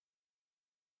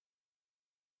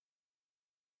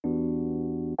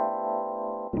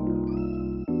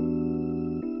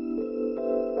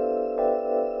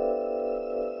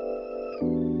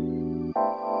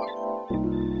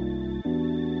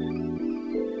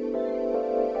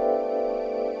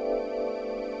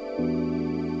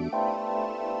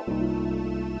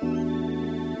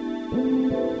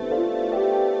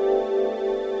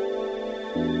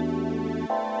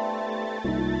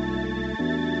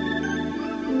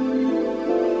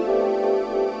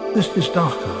This is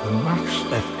darker than Max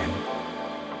FM.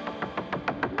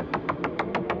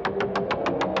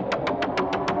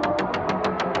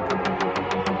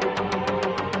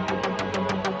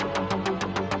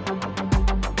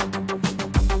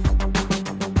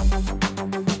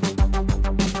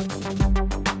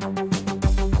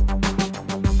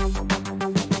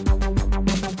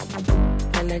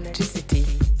 Electricity,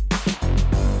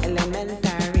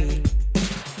 elementary,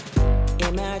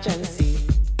 emergency,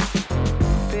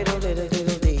 fiddle diddle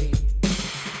diddle dee,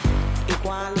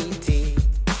 equality,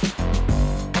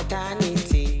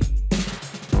 eternity,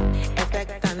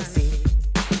 expectancy.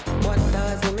 What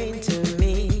does it mean to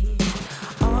me?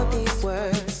 All these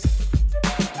words,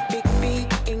 big big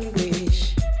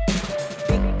English,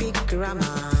 big big grammar.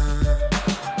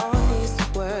 All these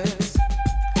words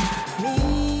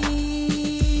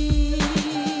mean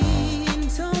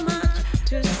so much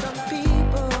to some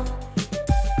people.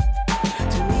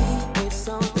 To me, it's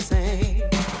all the same.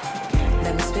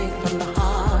 Let me speak from the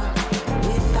heart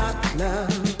without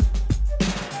love.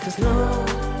 'Cause no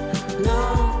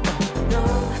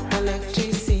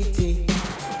electricity.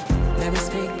 Let me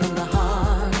speak from the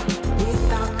heart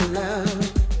without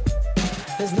love.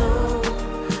 There's no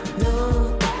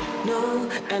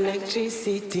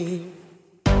electricity.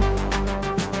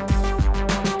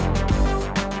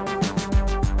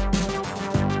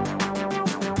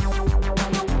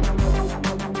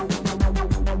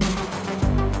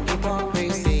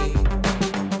 Hypocrisy,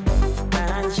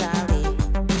 financially,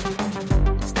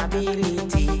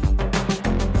 stability,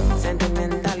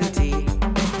 sentimentality,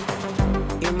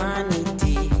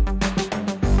 humanity,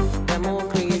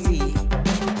 democracy,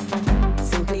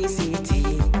 simplicity.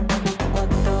 What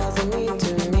does it mean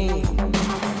to me?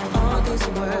 All these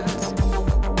words,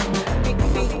 big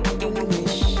big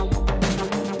English,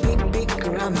 big big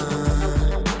grammar.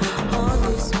 All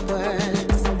these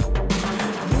words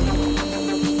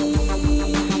mean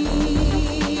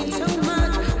so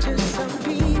much to some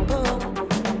people.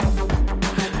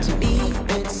 To me,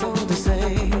 it's all the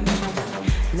same.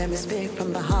 Let me speak from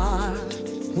the heart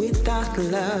without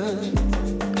love.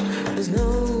 There's no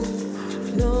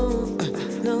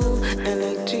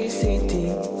electricity.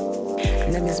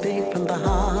 Let me speak from the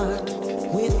heart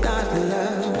without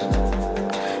love.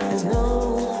 There's no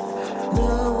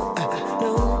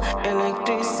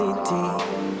electricity.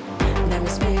 Let me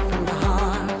speak from the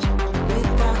heart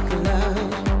without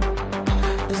love.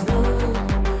 There's no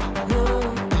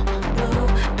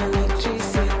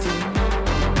electricity.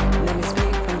 Let me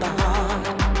speak from the heart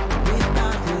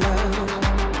without love.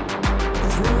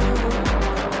 There's no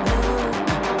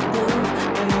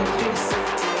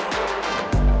electricity.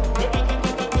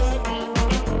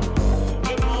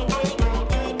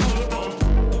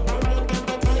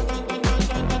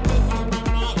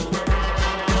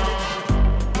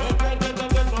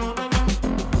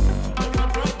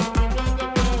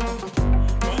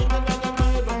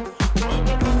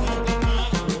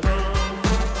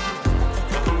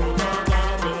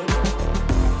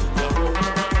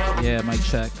 Yeah, mic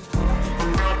check.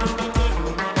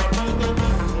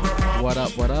 What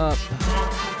up, what up?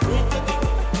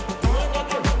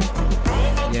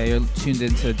 Yeah, you're tuned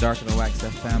into Darker Than Wax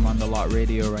FM on the Lot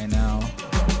Radio right now.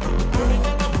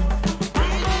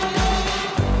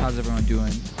 How's everyone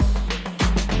doing?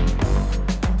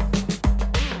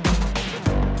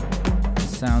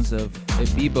 Sounds of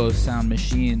Ibibo Sound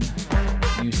Machine,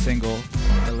 new single,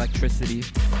 Electricity.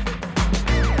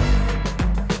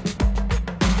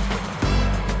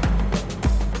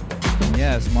 And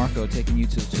yeah, it's Marco taking you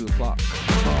till 2 o'clock.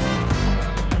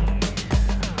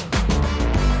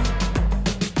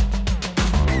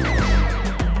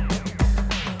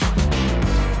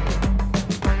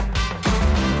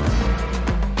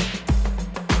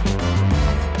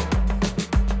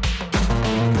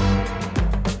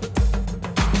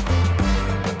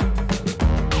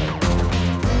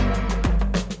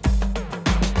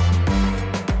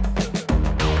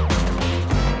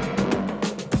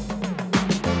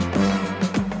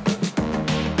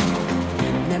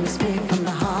 Let me speak from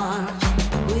the heart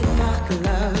without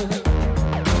love.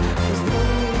 There's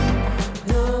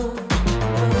no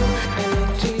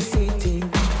electricity.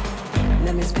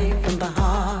 Let me speak from the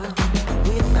heart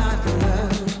without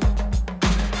love.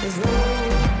 There's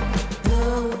no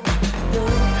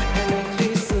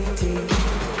electricity.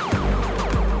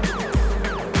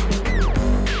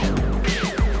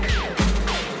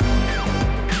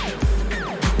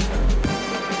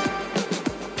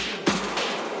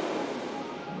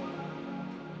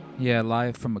 Yeah,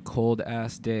 live from a cold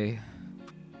ass day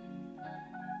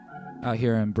out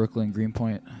here in Brooklyn,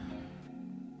 Greenpoint.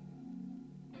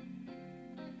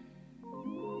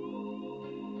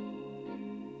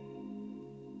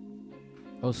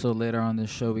 Also later on this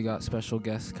show, we got special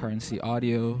guest Currency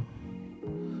Audio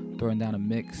throwing down a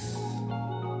mix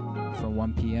from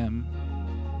 1 p.m.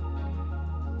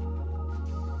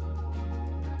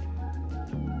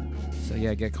 So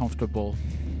yeah, get comfortable.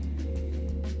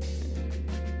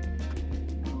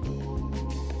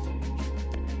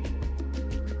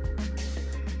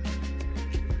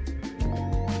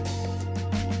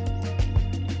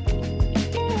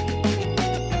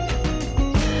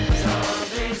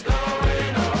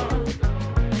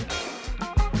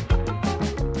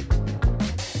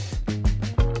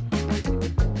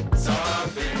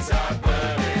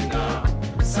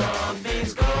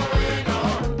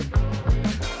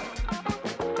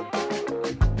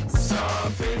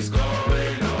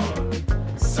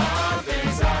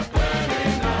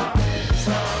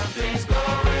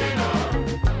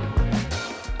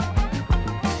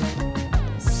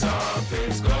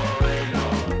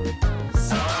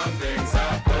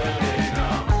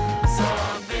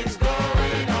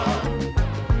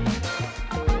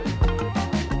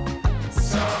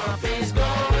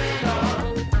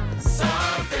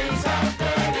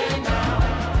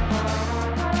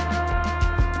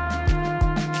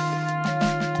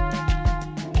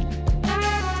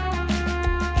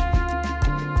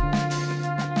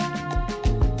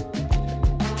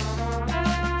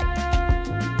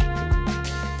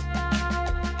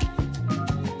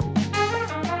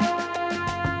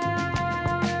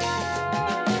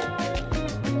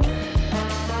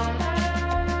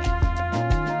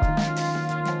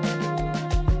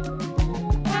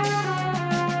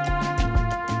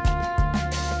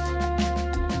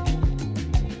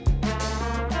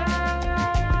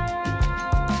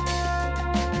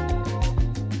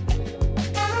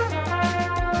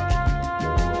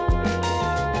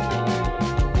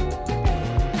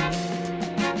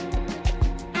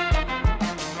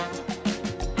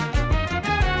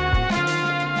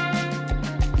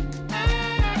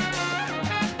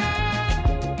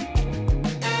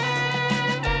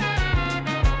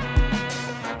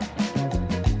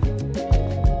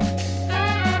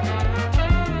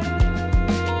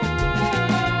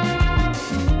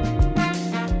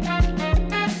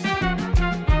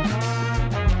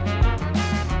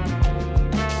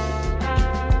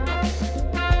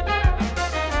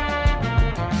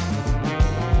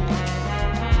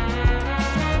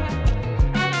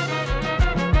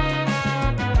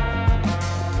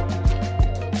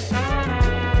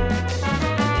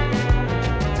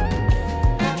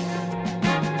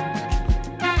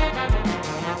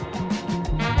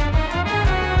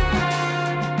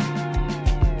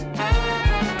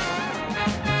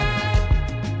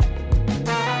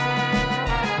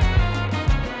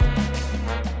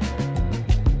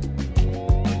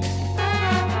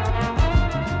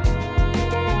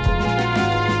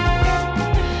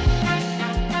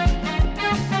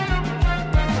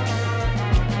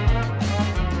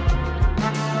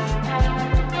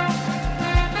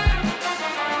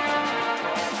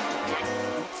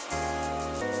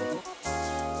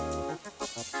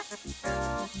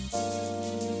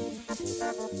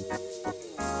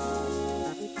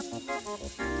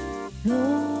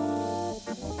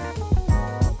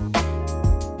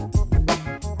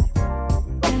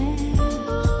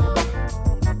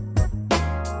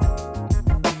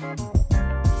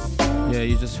 Yeah,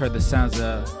 you just heard the sounds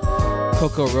of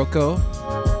Coco Roco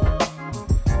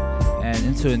and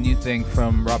into a new thing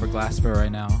from Robert Glasper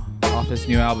right now off his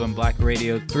new album Black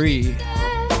Radio 3.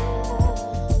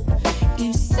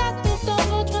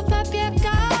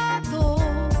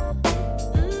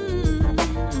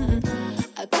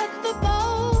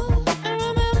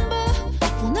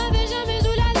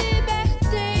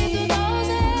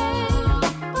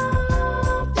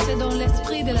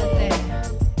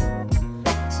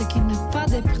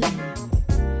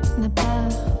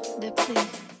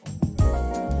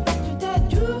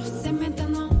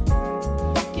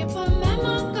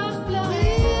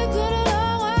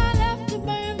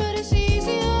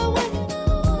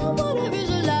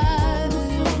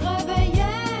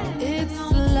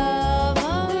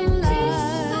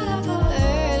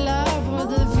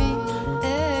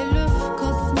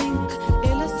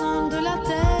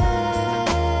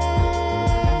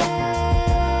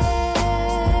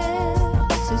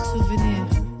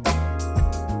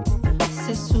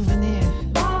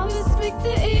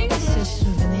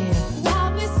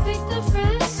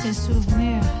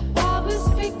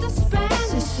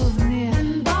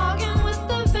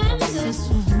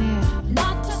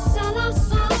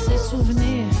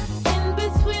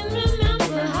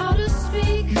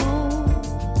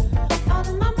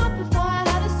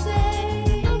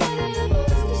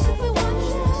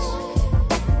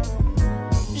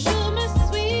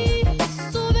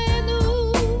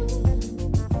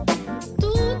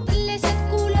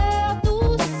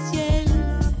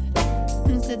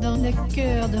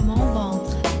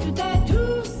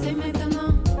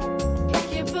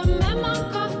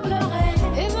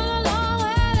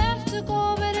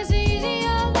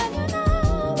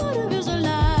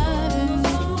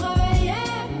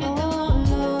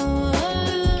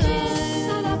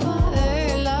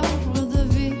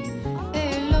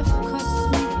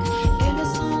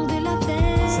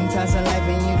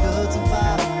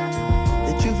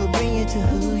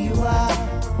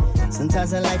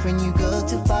 Sometimes in life when you go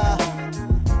too far,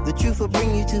 the truth will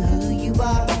bring you to who you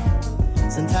are.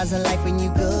 Sometimes in life when you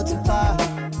go too far,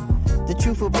 the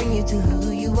truth will bring you to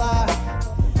who you are.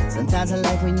 Sometimes in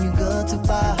life when you go too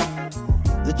far,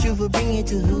 the truth will bring you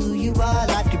to who you are.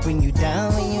 Life could bring you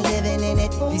down when you're living in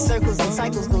it. These circles and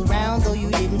cycles go round, though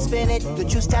you didn't spin it. The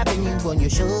truth tapping you on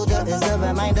your shoulder is a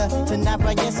reminder to not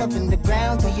run yourself in the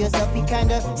ground. To yourself, be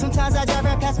kinder. Sometimes I drive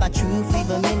right past my truth, leave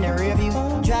them in the rear view.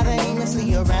 Driving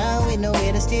aimlessly around with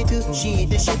nowhere to steer to. Shit,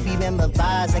 this should be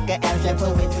memorized like an abstract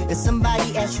poet. If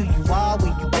somebody asks who you are,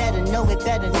 well, you better know it,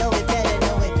 better know it, better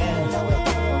know it, better know it.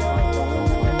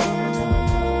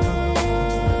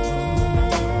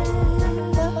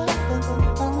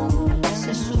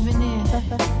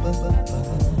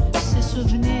 Ces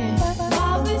souvenirs,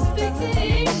 while we speak the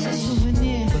English. Ces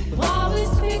souvenirs, while we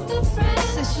speak the French.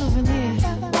 Ces souvenirs,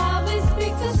 while we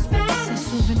speak the Spanish. Ces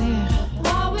souvenirs,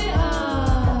 while we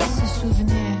are. Ces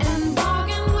souvenirs, and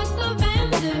bargain with the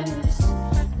vendors,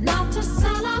 not to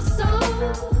sell our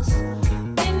souls.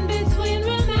 In between,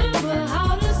 remember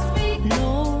how to speak.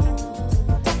 Lord,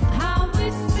 how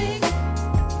we speak.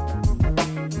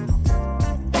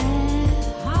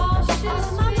 How should I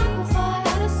speak?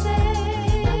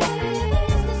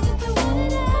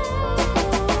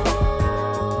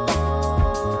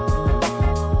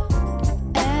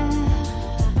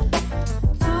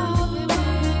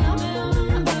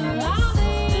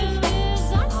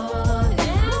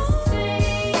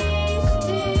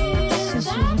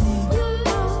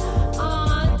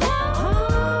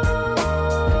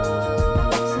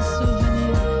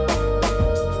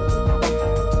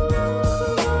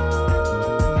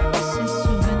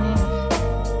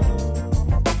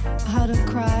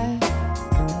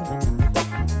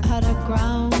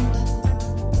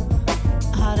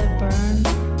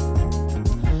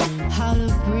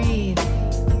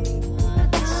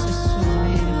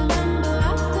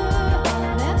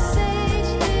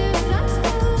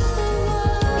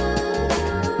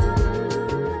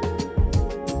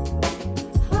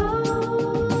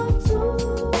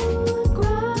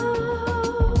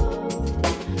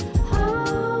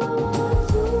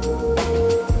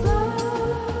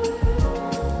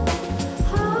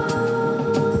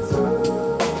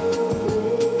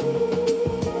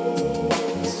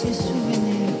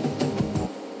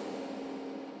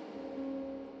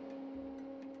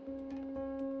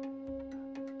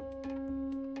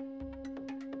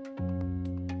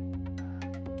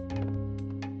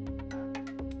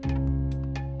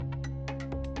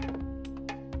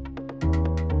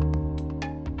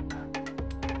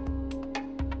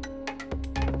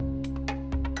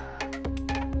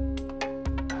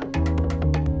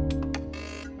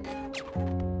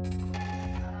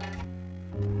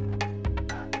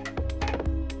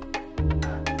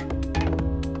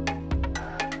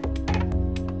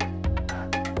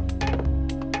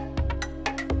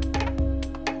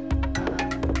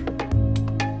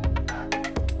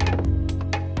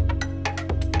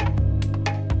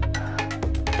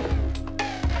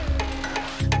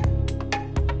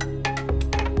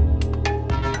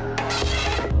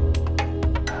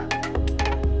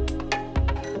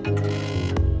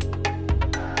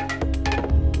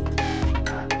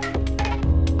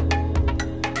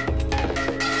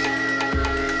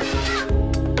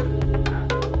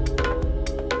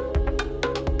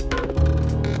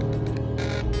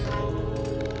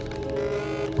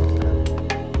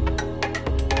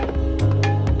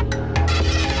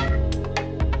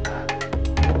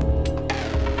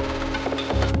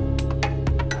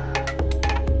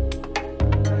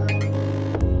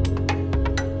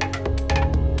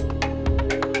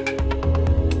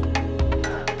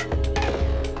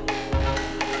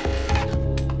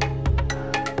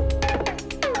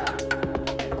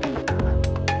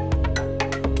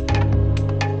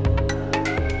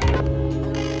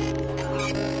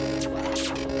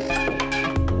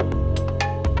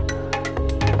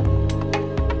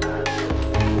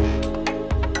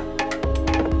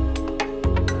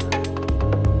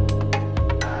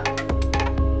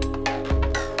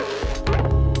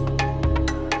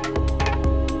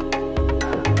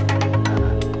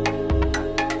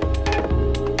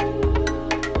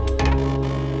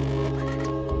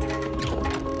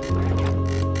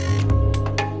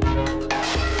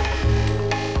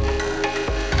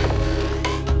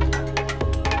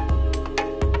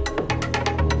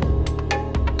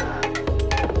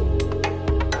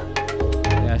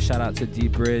 To D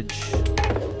Bridge,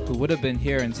 who would have been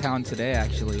here in town today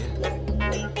actually,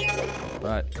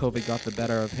 but COVID got the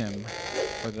better of him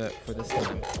for this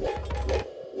time.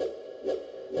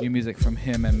 New music from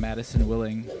him and Madison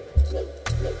Willing.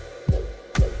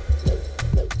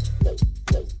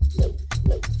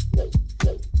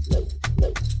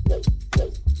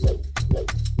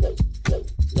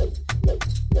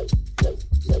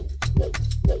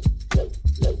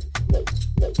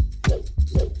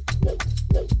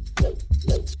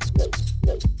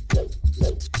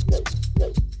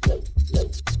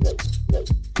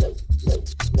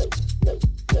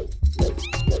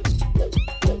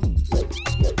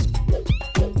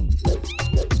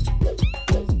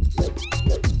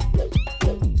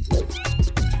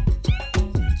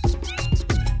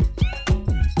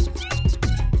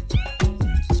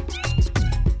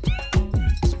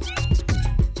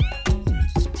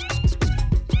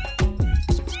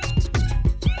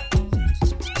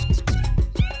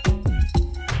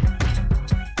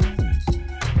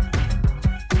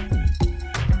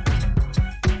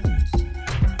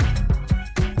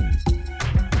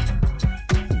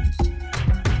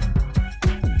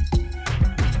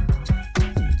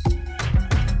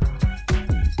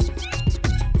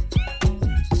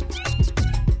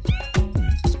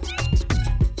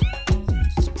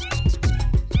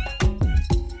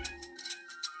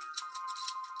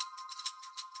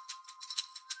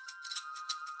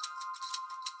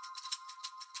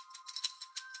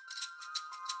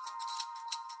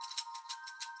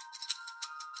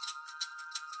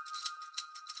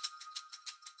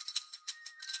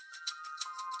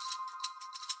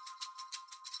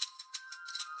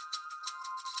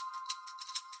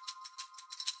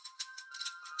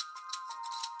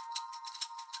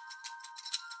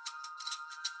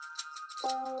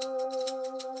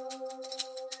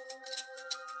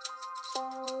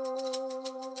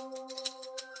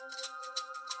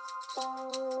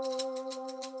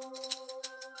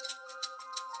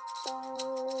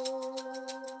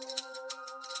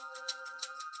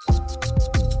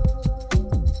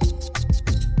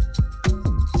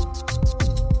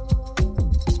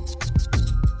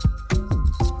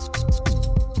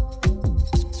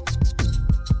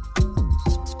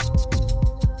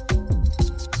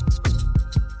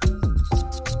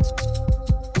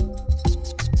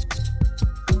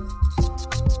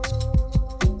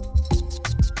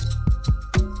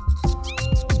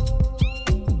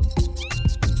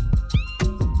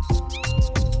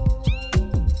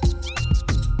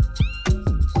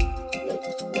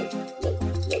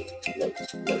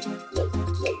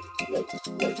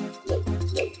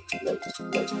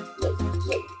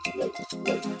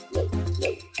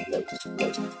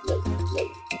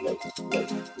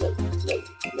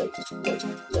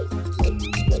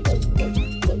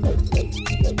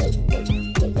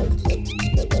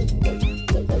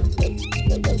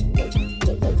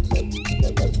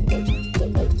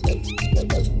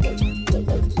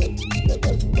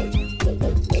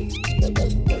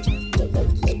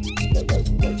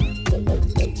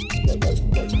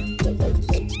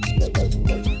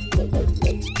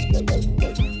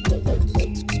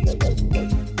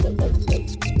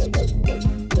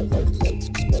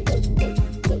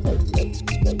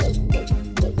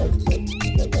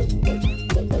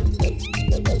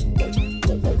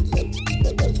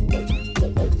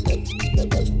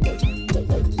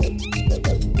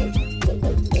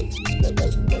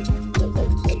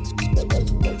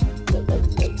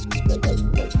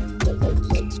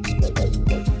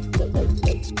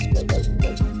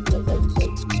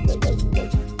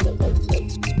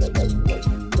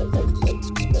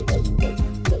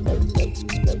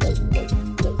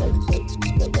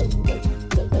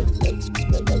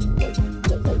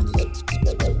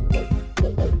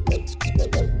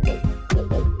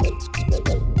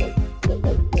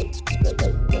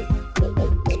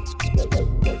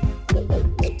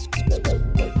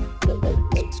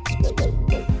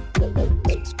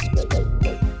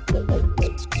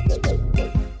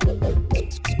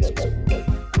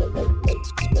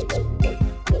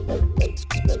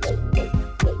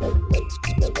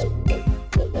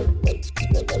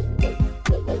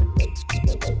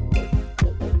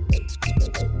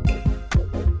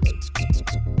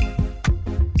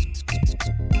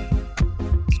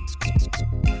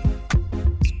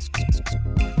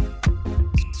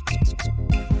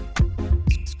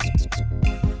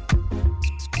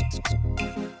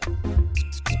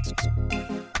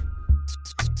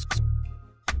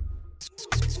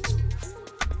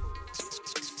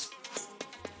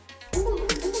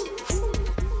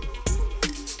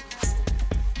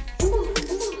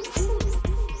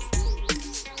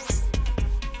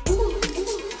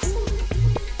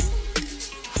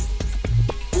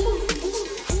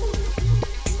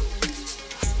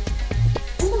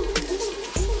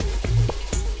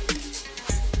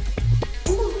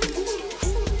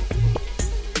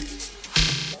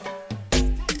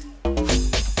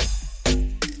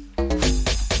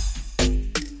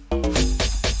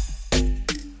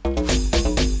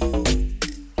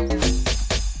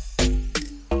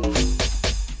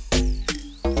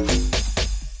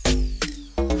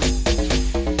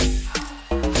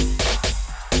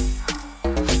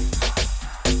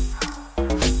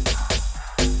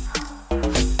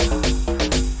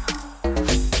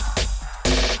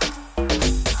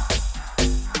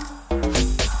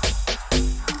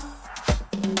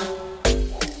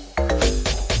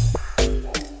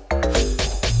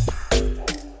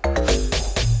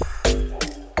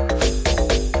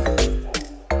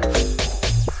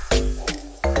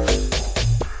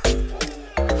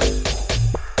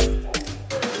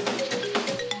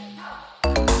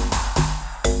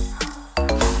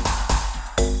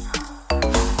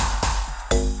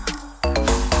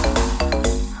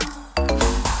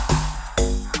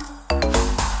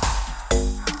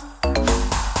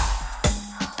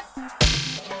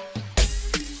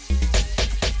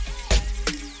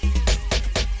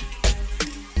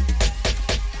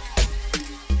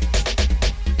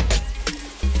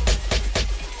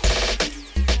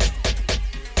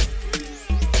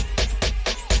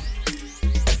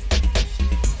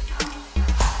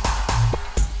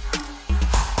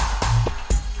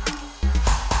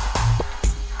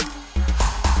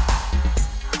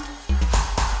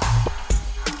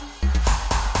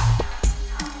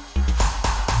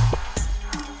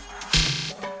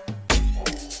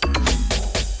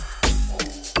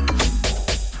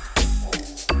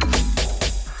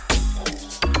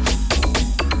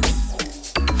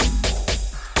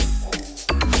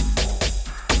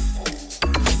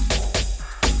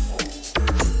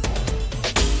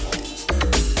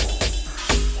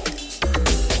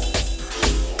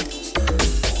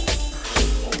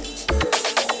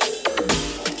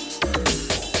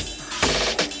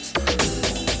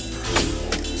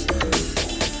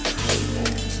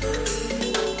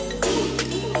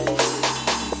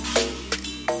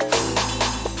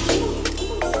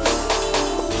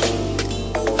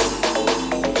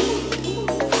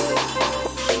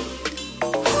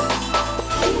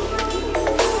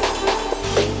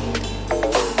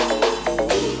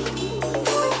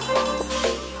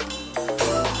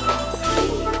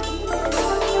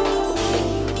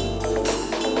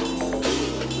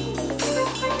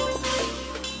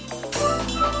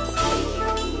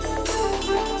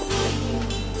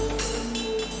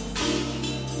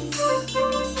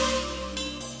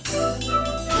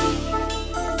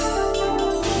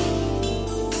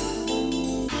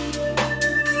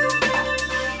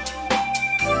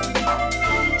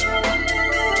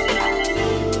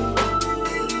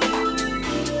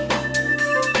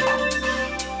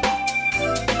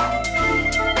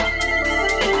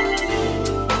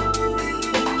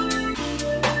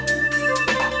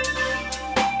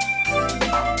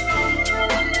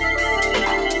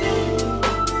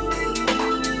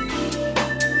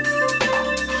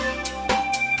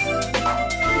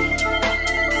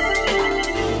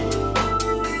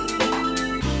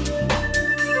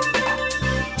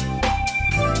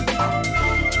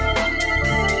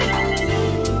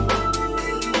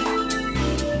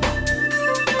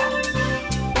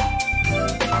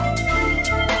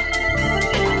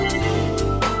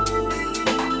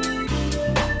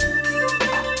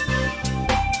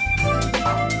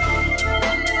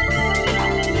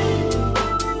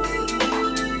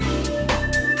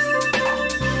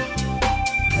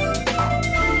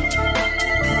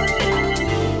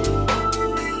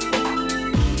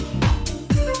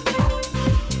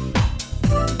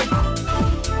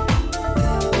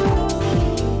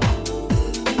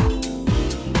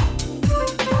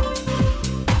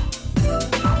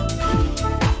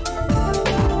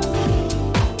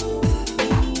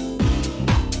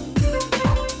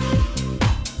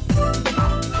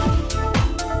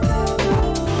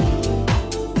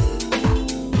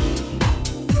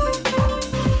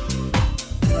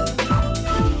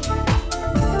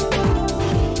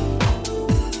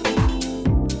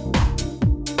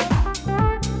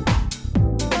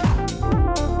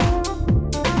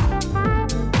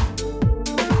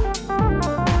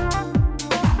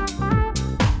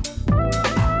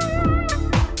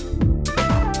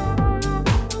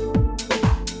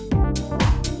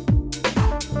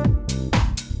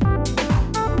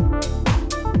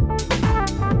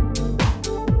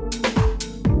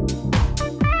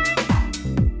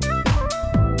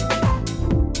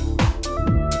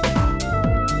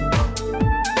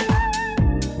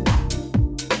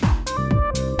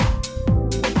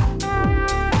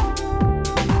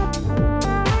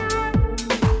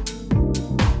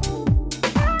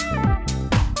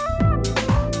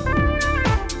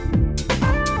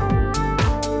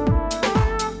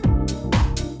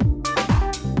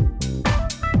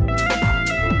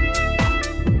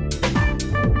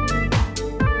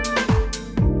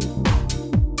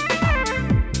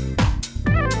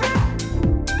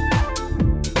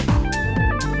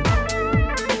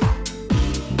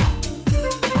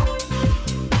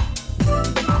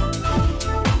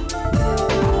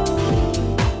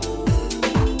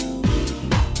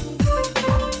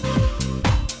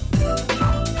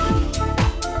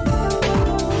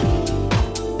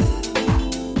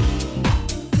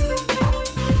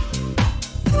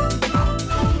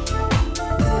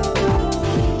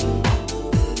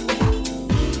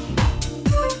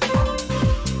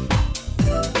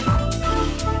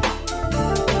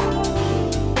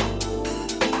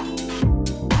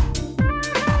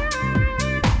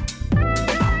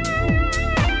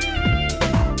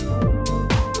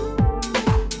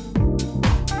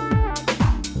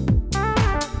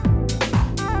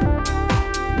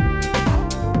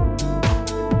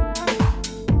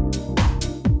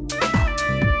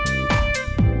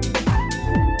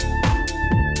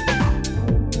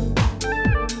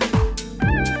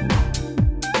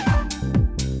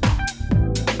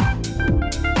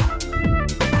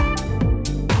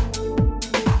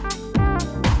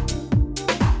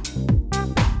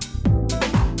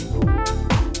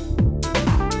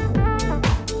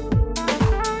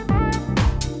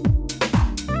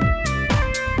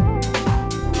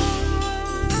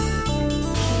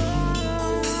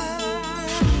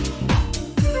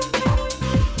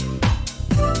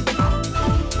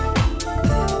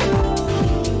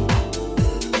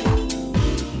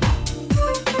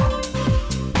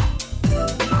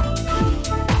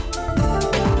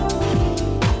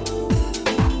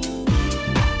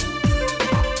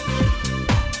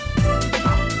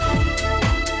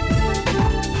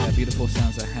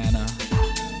 Hannah.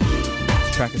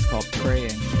 This track is called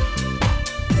Praying.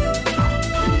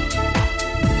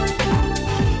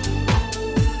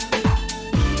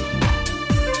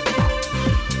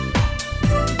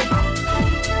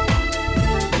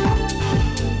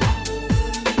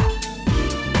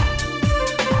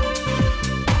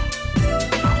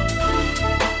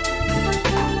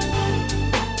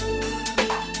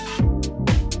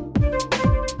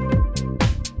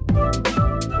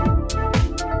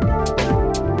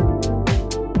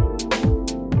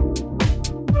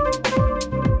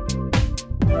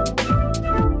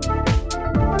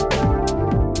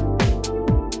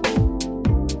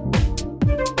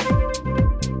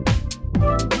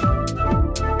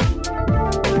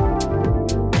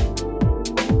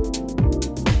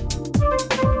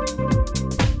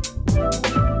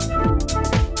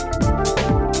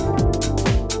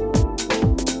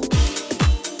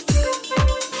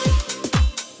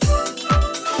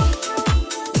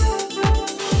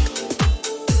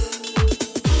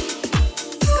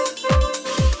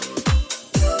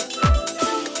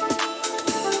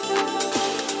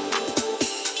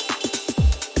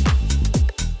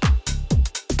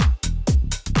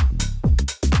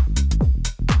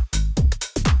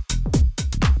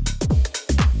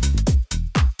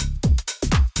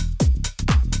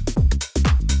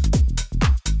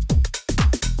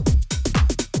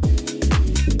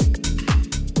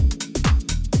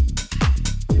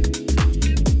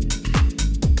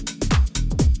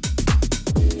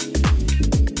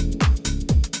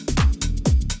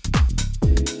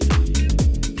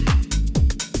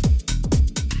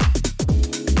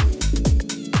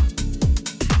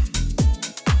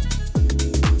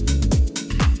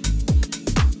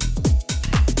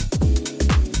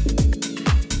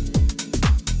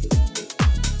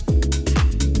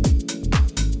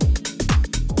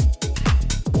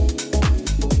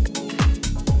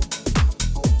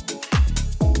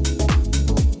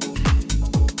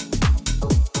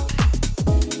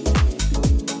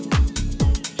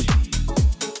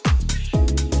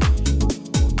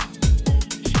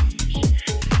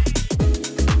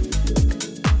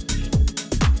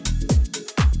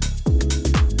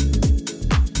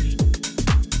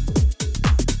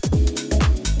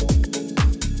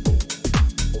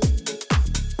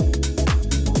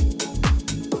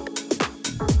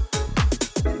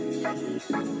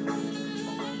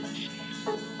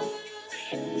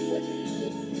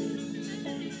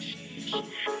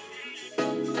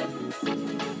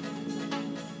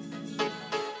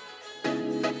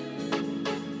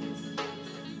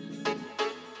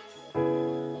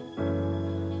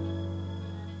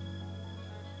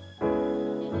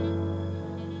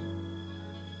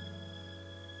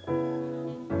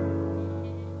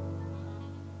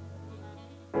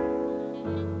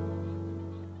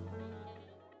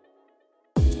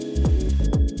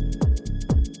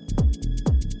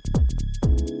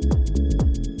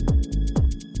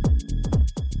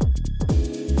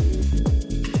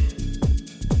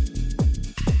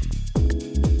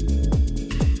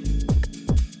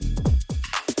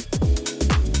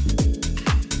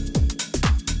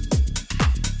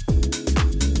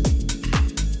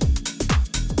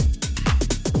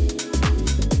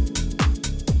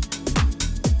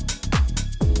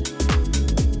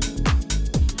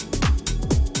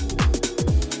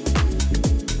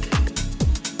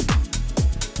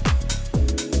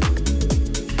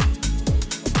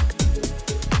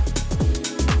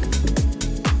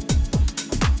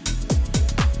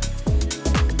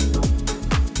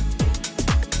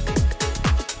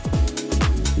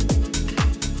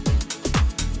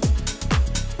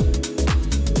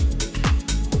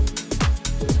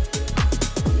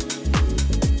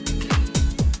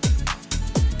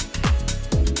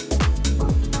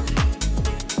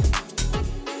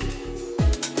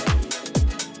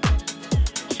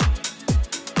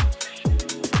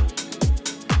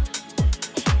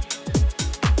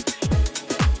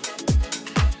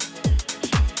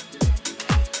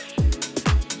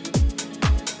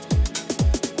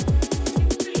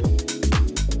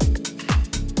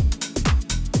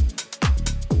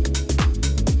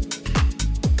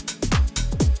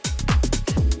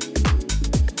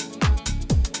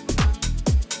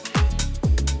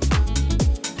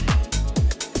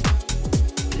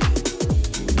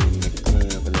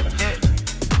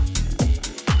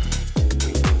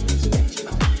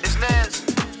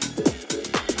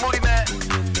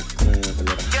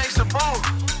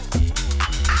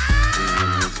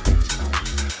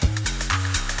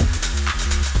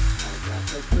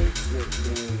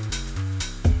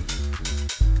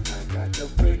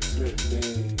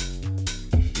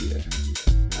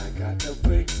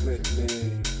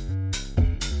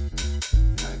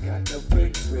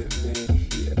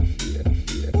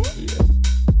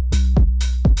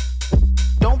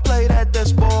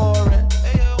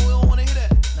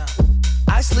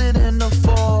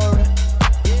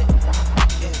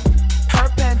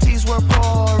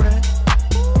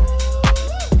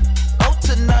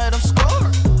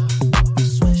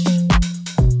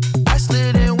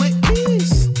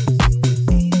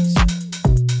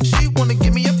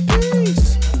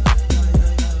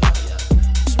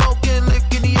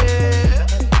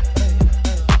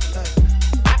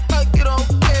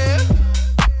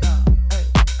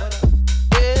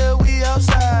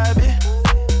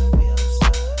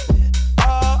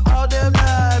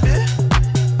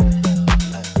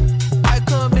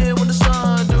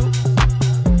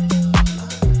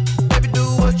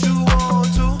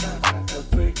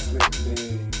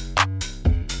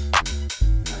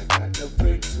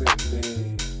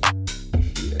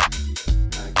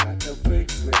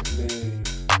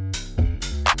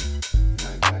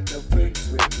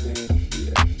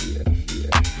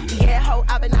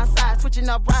 switching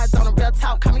up rides on a real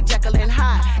talk, call me Jekyll and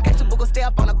Hyde. Got your booger stay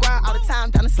up on the ground all the time,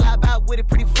 down the slide by with a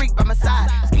pretty freak by my side.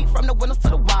 Ski from the windows to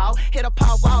the wall, hit a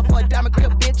power wall for a diamond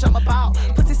grip, bitch, I'm a ball.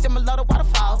 Pussy similar to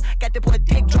waterfalls, got that boy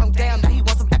dick drunk, damn, now he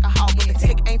wants some alcohol. With the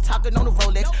tick, ain't talking on the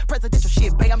Rolex, presidential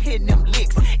shit, babe, I'm hitting them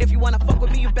licks. If you wanna fuck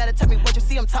with me, you better tell me what you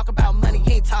see, I'm talking about money,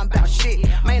 you ain't talking about shit.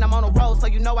 Man, I'm on a roll, so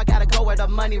you know I gotta go where the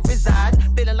money resides.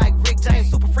 Feeling like Rick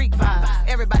James, super freak vibes.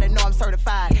 Everybody know I'm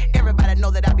certified, everybody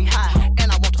know that I be high,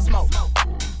 and I want to smoke.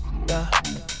 Yeah,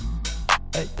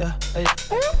 hey, yeah, hey.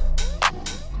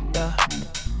 Yeah,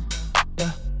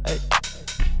 yeah, hey.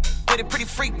 With a pretty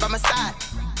freak by my side,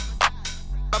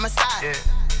 by my side. Yeah.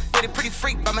 With a pretty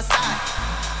freak by my side.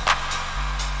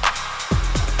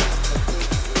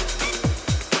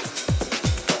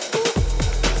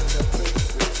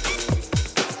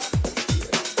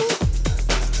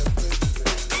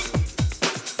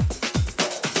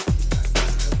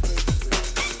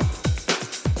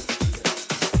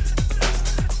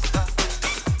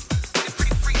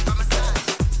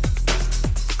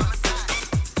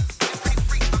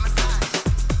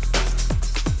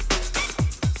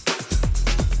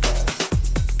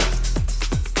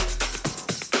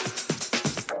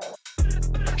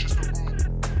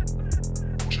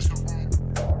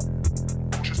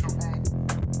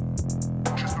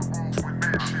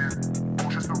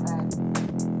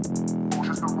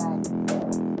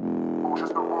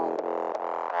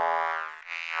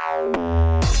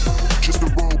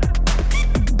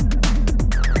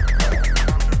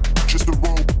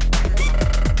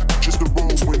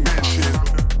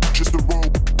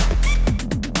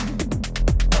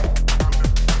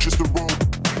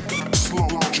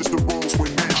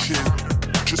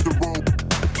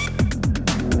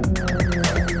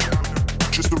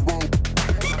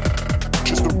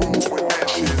 Just the rolls with that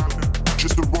shit.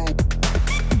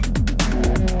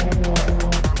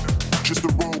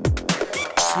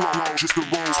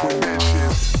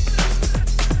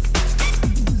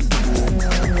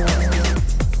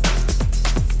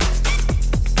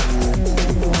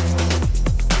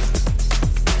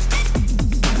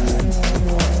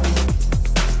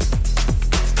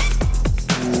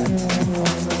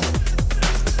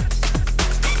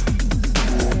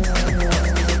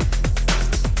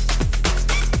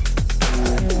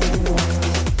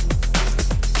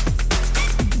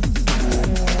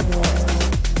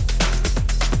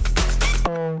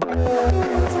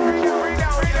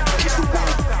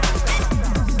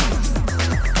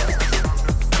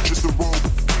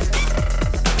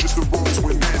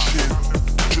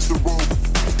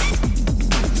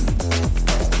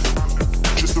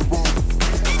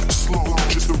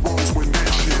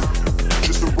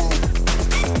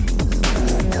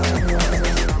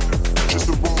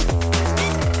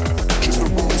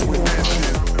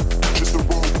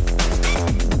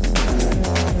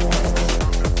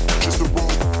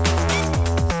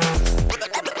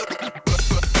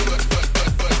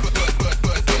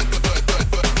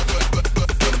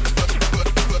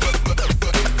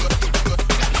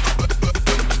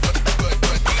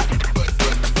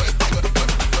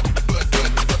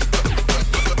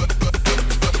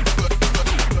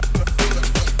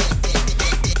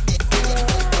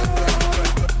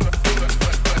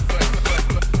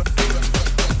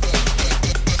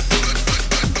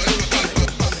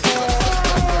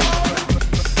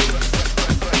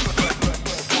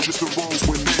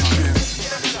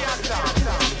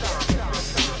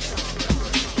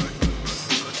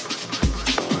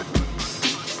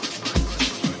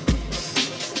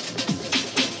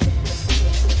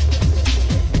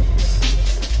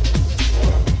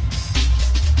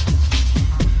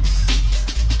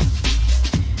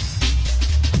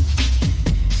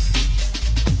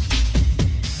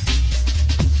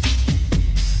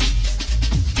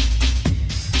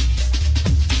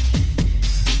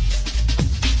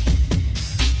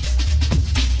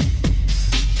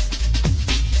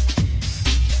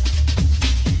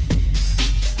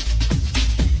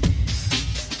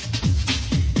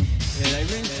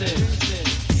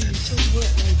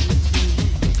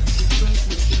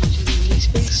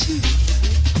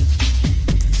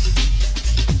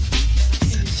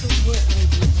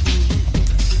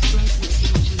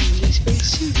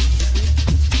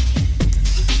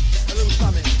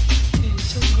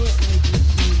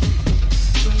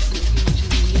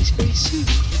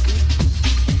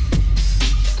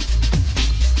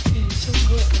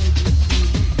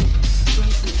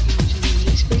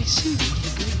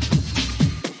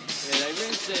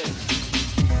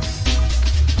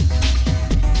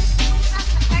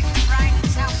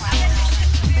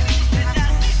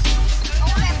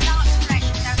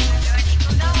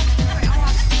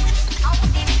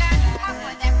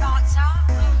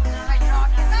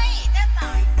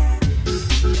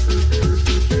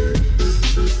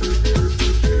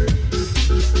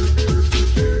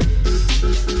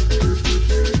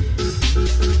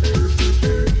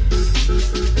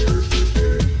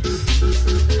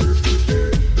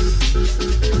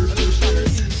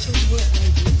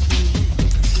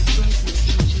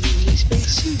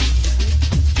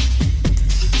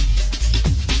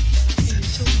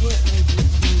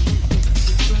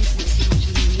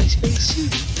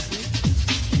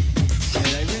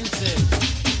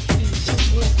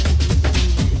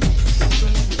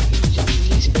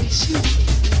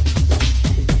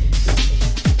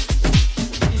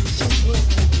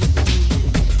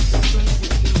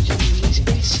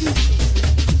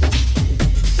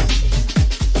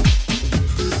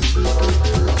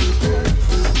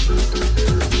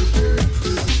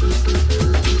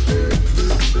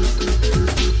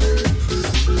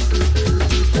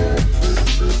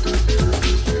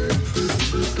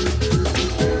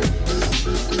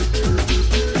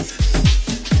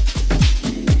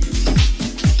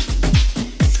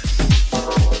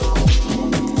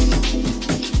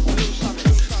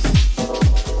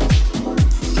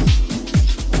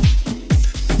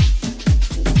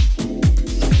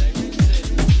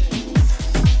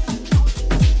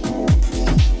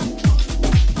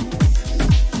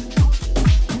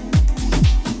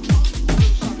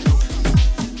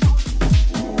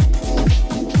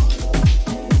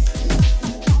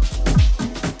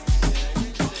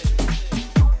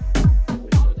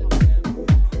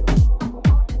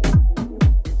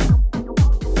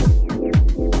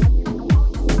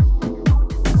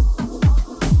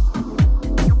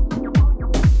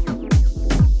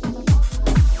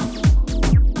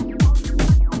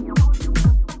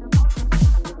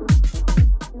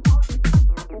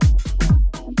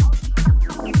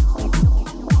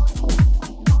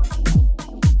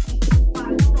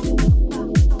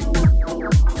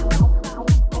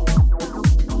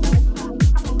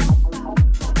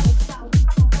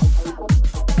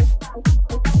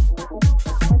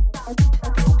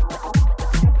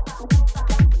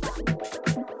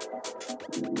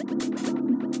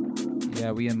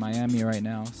 We in Miami right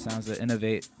now. Sounds of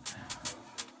Innovate.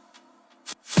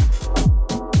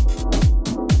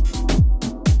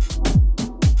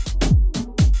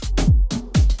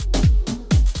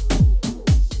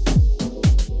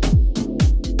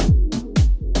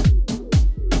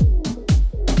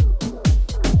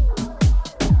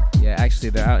 Yeah,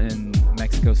 actually they're out in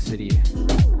Mexico City.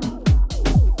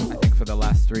 I think for the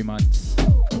last 3 months.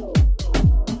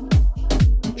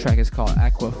 The track is called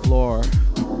Aqua Floor.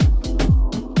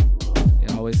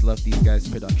 I always love these guys'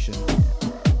 production.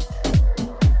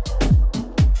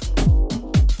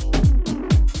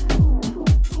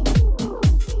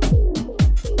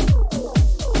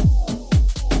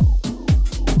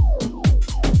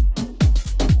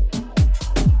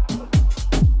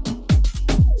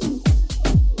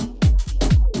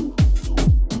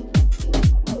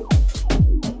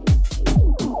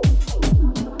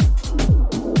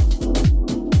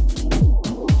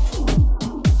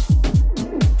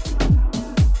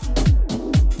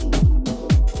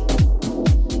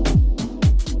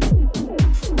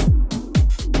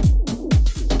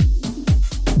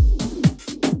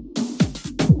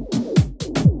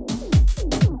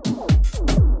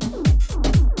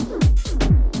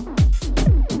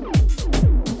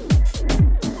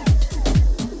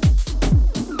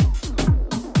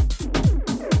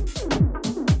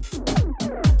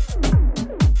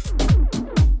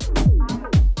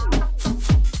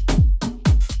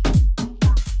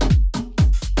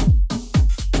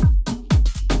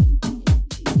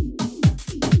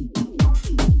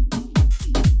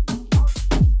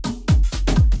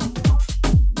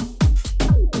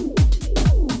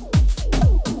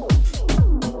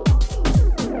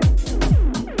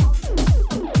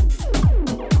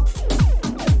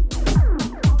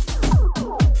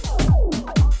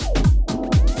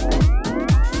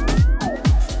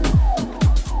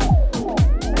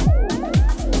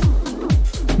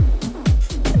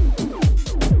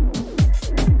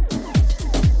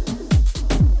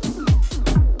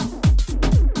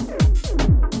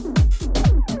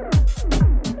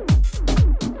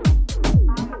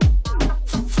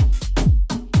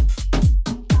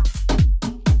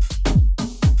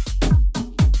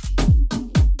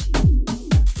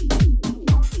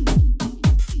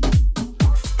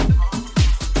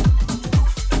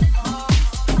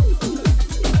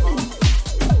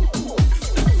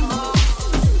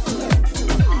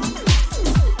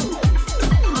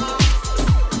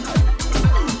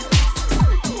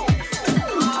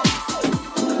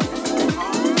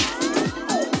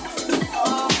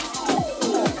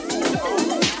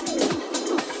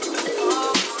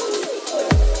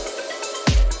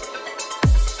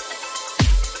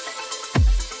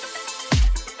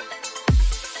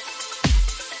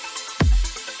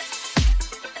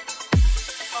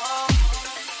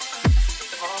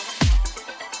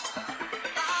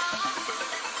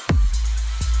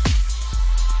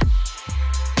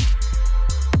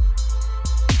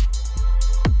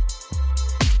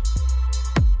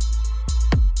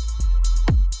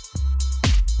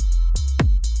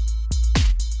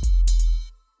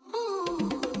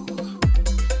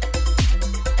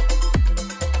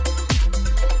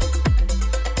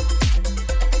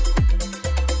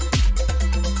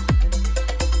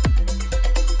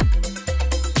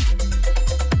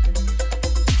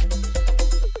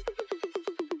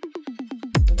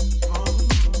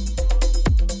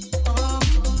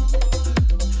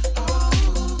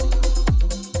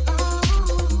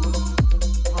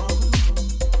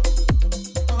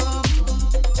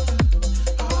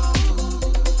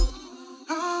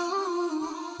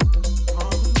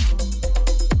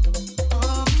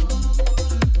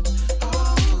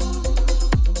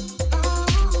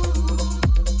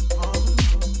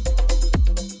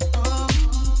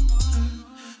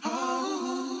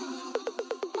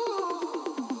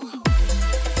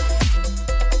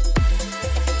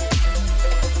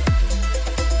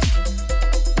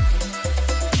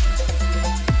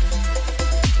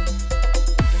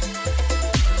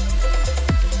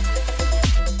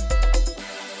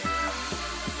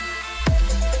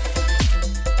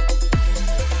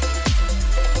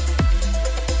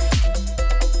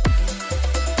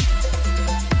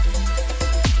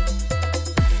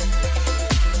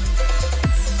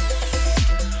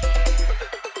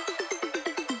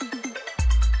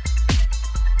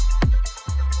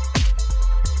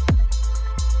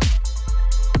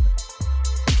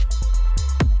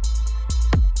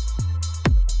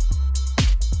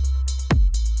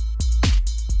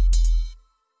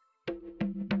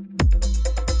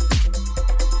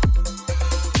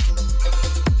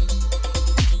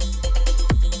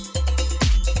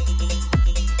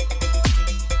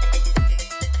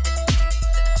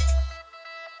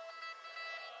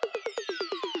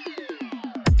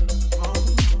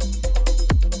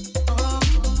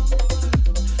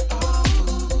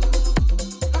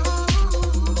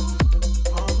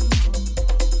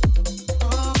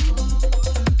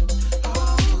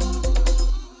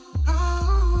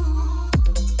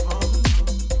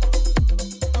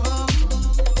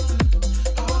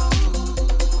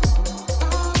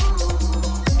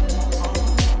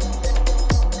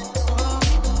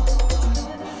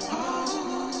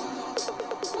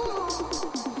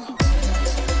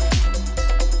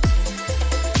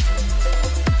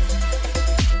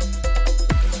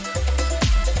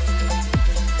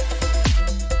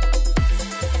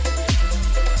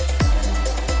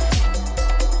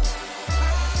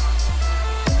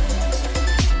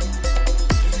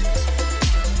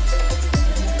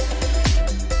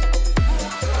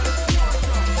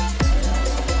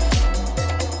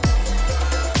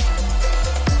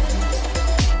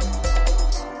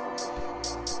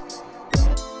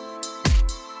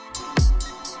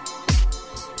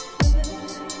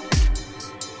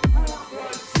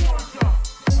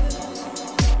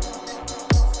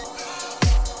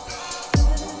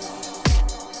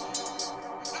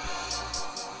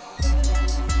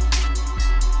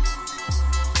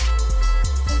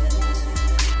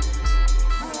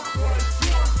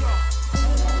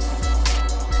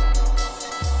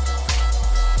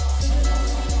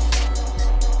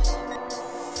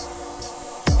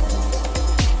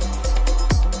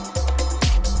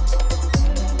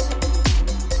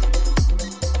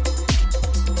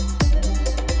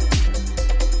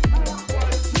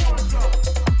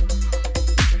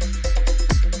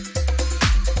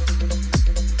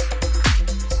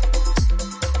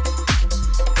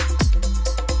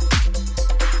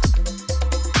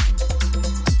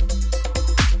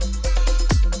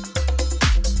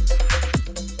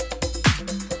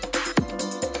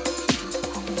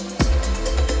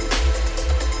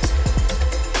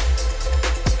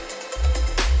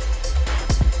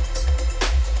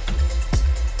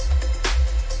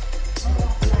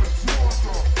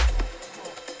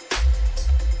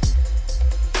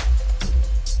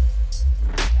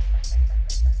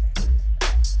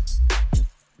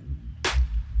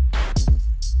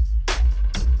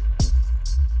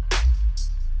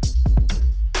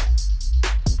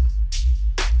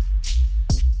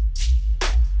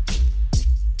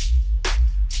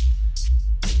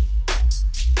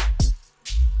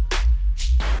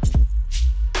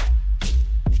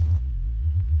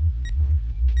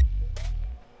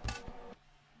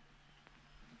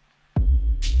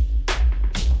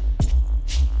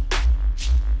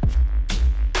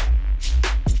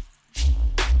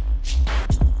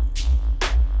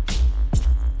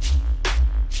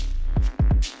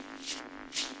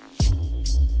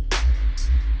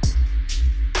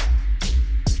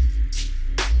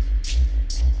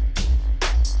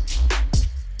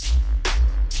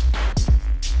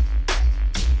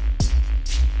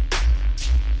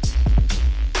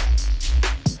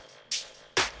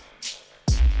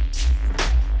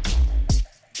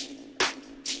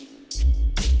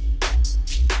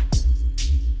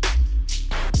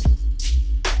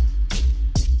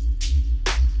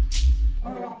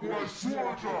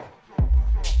 In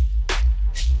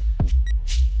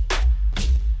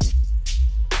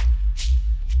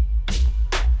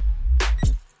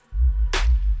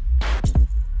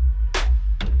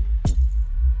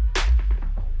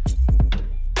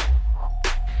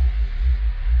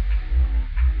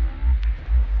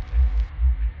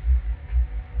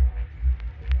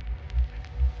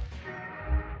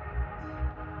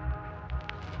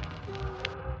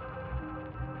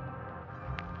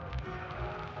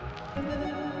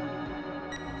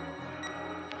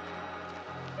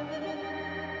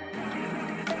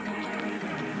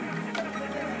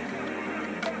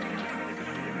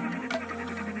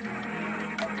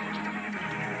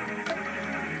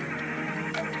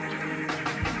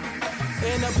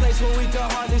a place where we could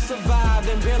hardly survive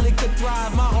and barely could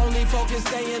thrive. My only focus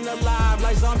staying alive,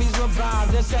 like zombies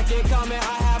revive. The second coming,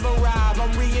 I have arrived.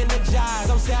 I'm re-energized.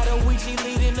 I'm Sadawichi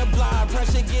leading the blind.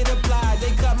 Pressure get applied.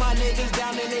 They cut my niggas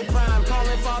down in their prime.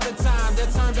 Calling Father Time to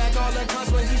turn back all the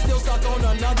cunts when he's still stuck on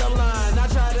another line. I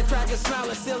try to crack a smile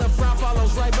and still a frown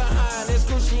follows right behind.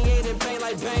 Excruciating pain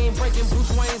like Bane, breaking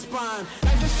Bruce Wayne's spine.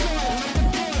 Like the sword, like the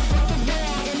door, fuck the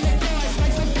wall in the guards,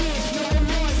 like some bitch, no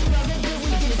remorse. Never did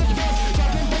we get the best.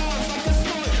 Dropping balls like a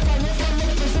sword, fighting from the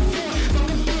prison floor. From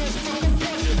the bridge, from the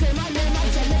porch, take my name, I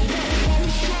tell it back. On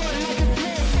the shore, like a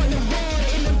blade, from the board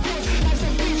in the court, like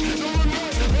some bitch, no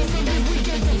remorse. Never did we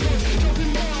get the best.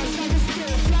 Dropping balls like a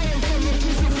sword, flying from the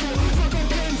prison floor. Fuck a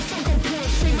plane, fuck a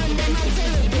porch, take my name, I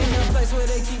tell it back. In a place where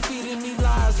they keep feeding me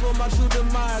lies for my true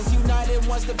demise. United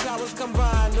once the powers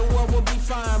combine, the world will be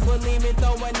fine. Believe me,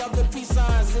 throwing up the peace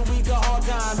signs, and we go all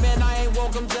time. Man, I ain't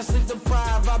woke, I'm just sleep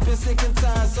deprived. I've been sick and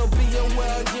tired, so be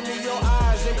aware. Give me your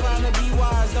eyes, inclined to be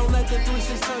wise. Don't let the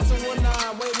 3-6 turn to a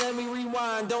 9. Wait, let me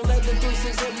rewind. Don't let the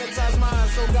 3-6 hypnotize mine.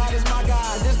 So God is my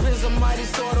guide. This bit's a mighty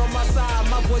sword on my side.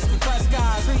 My voice can crash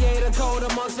skies. Create a code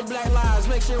amongst the black lives.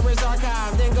 Make sure it's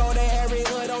archived. Then go to every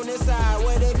hood on this side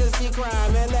where they can see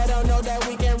crime and let them know that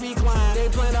we can recline. They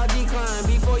plan our decline.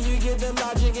 Before you get the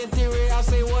logic and theory, I'll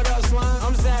say what up, slime.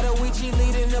 I'm Sadawichi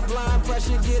leading the blind.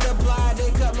 Pressure get applied.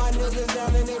 They cut my niggas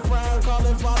down in their prime.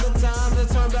 Calling Father Time to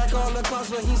turn back all the clocks,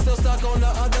 but he's still stuck on the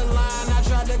other line. I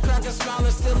tried to crack a smile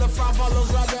and still the frown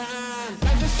follows right behind.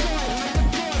 Like the sword, like the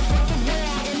door, fuck the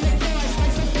wall in the guards,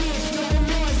 like some bitch, no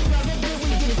remorse. Never did we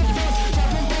get the best.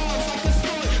 Dropping balls like a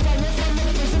sword, fighting from the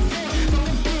prison floor. From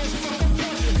the bridge, fuck a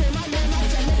porch, take my name, I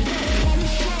tell it back. On the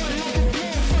shore, like a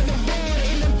blade, from the board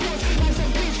in the court, like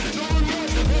some bitch, no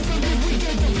remorse. Never did we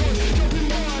get the best. Dropping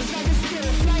balls like a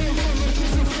sword, flying from the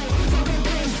prison floor. Fuck a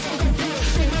bridge, fuck a porch,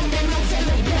 take my name, I tell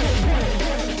it back.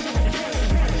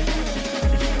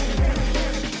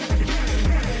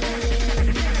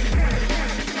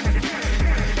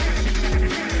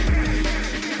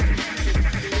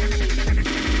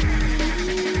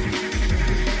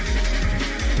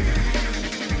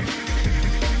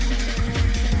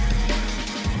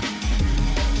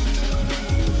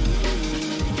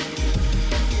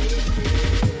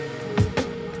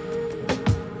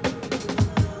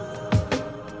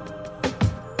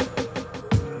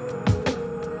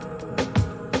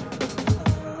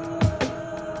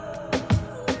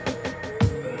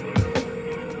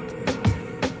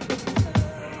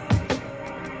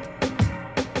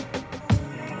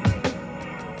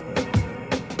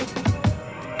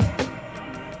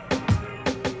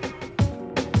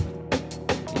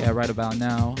 Right about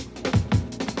now,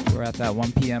 we're at that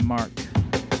 1 p.m. mark.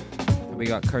 We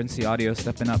got Currency Audio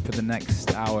stepping up for the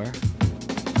next hour,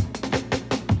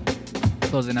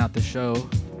 closing out the show.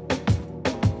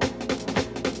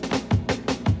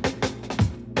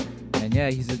 And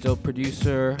yeah, he's a dope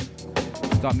producer.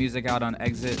 He's got music out on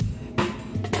Exit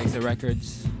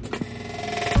Records.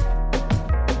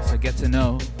 So get to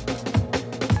know.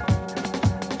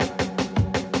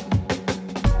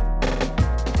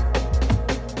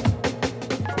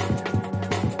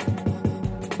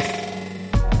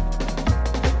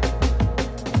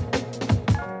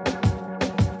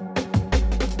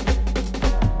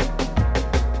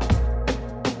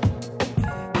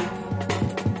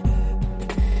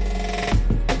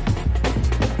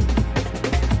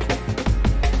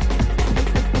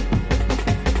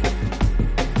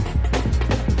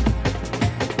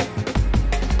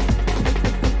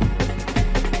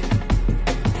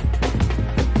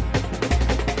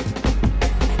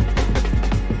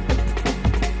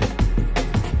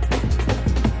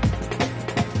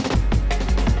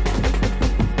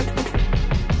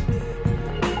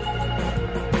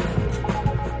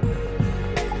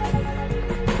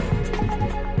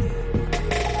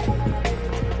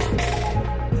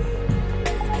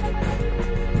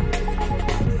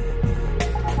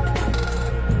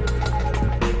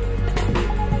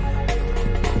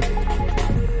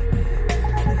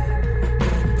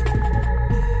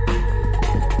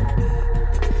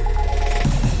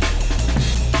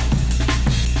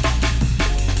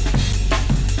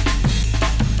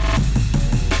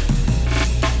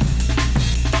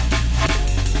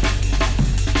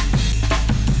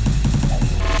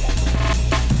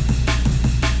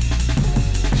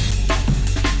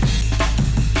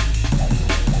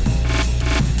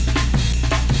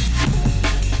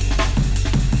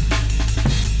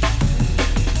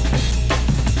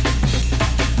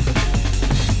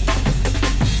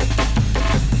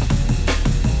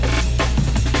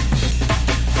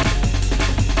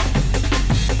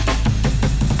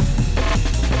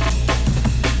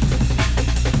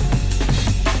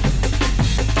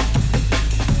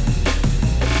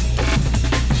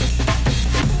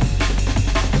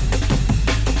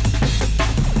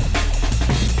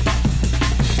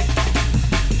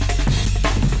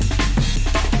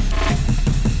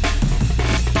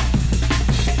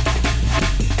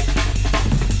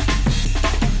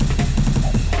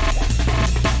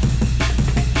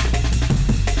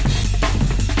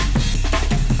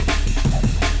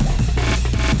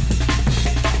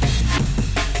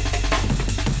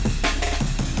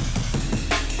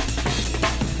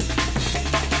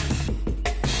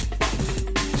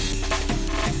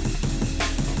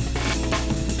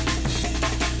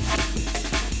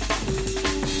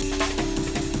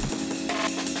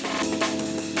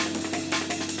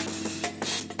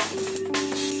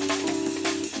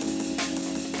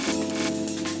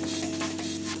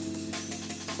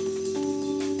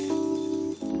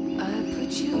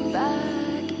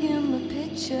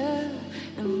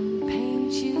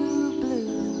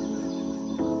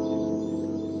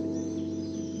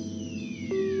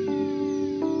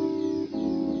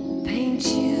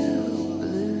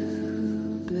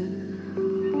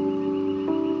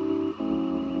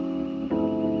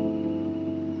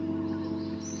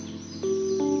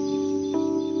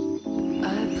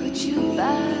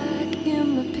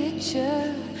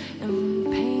 picture and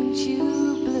paint you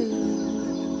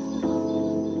blue.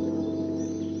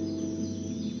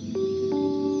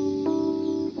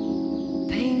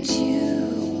 Paint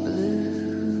you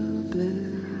blue, blue.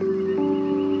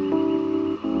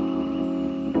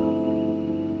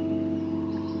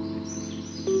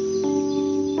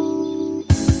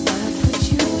 I put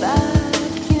you back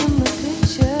in the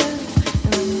picture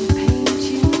and paint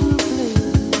you blue.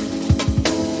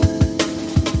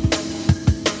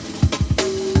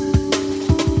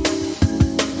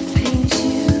 Paint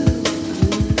you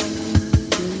blue,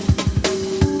 blue.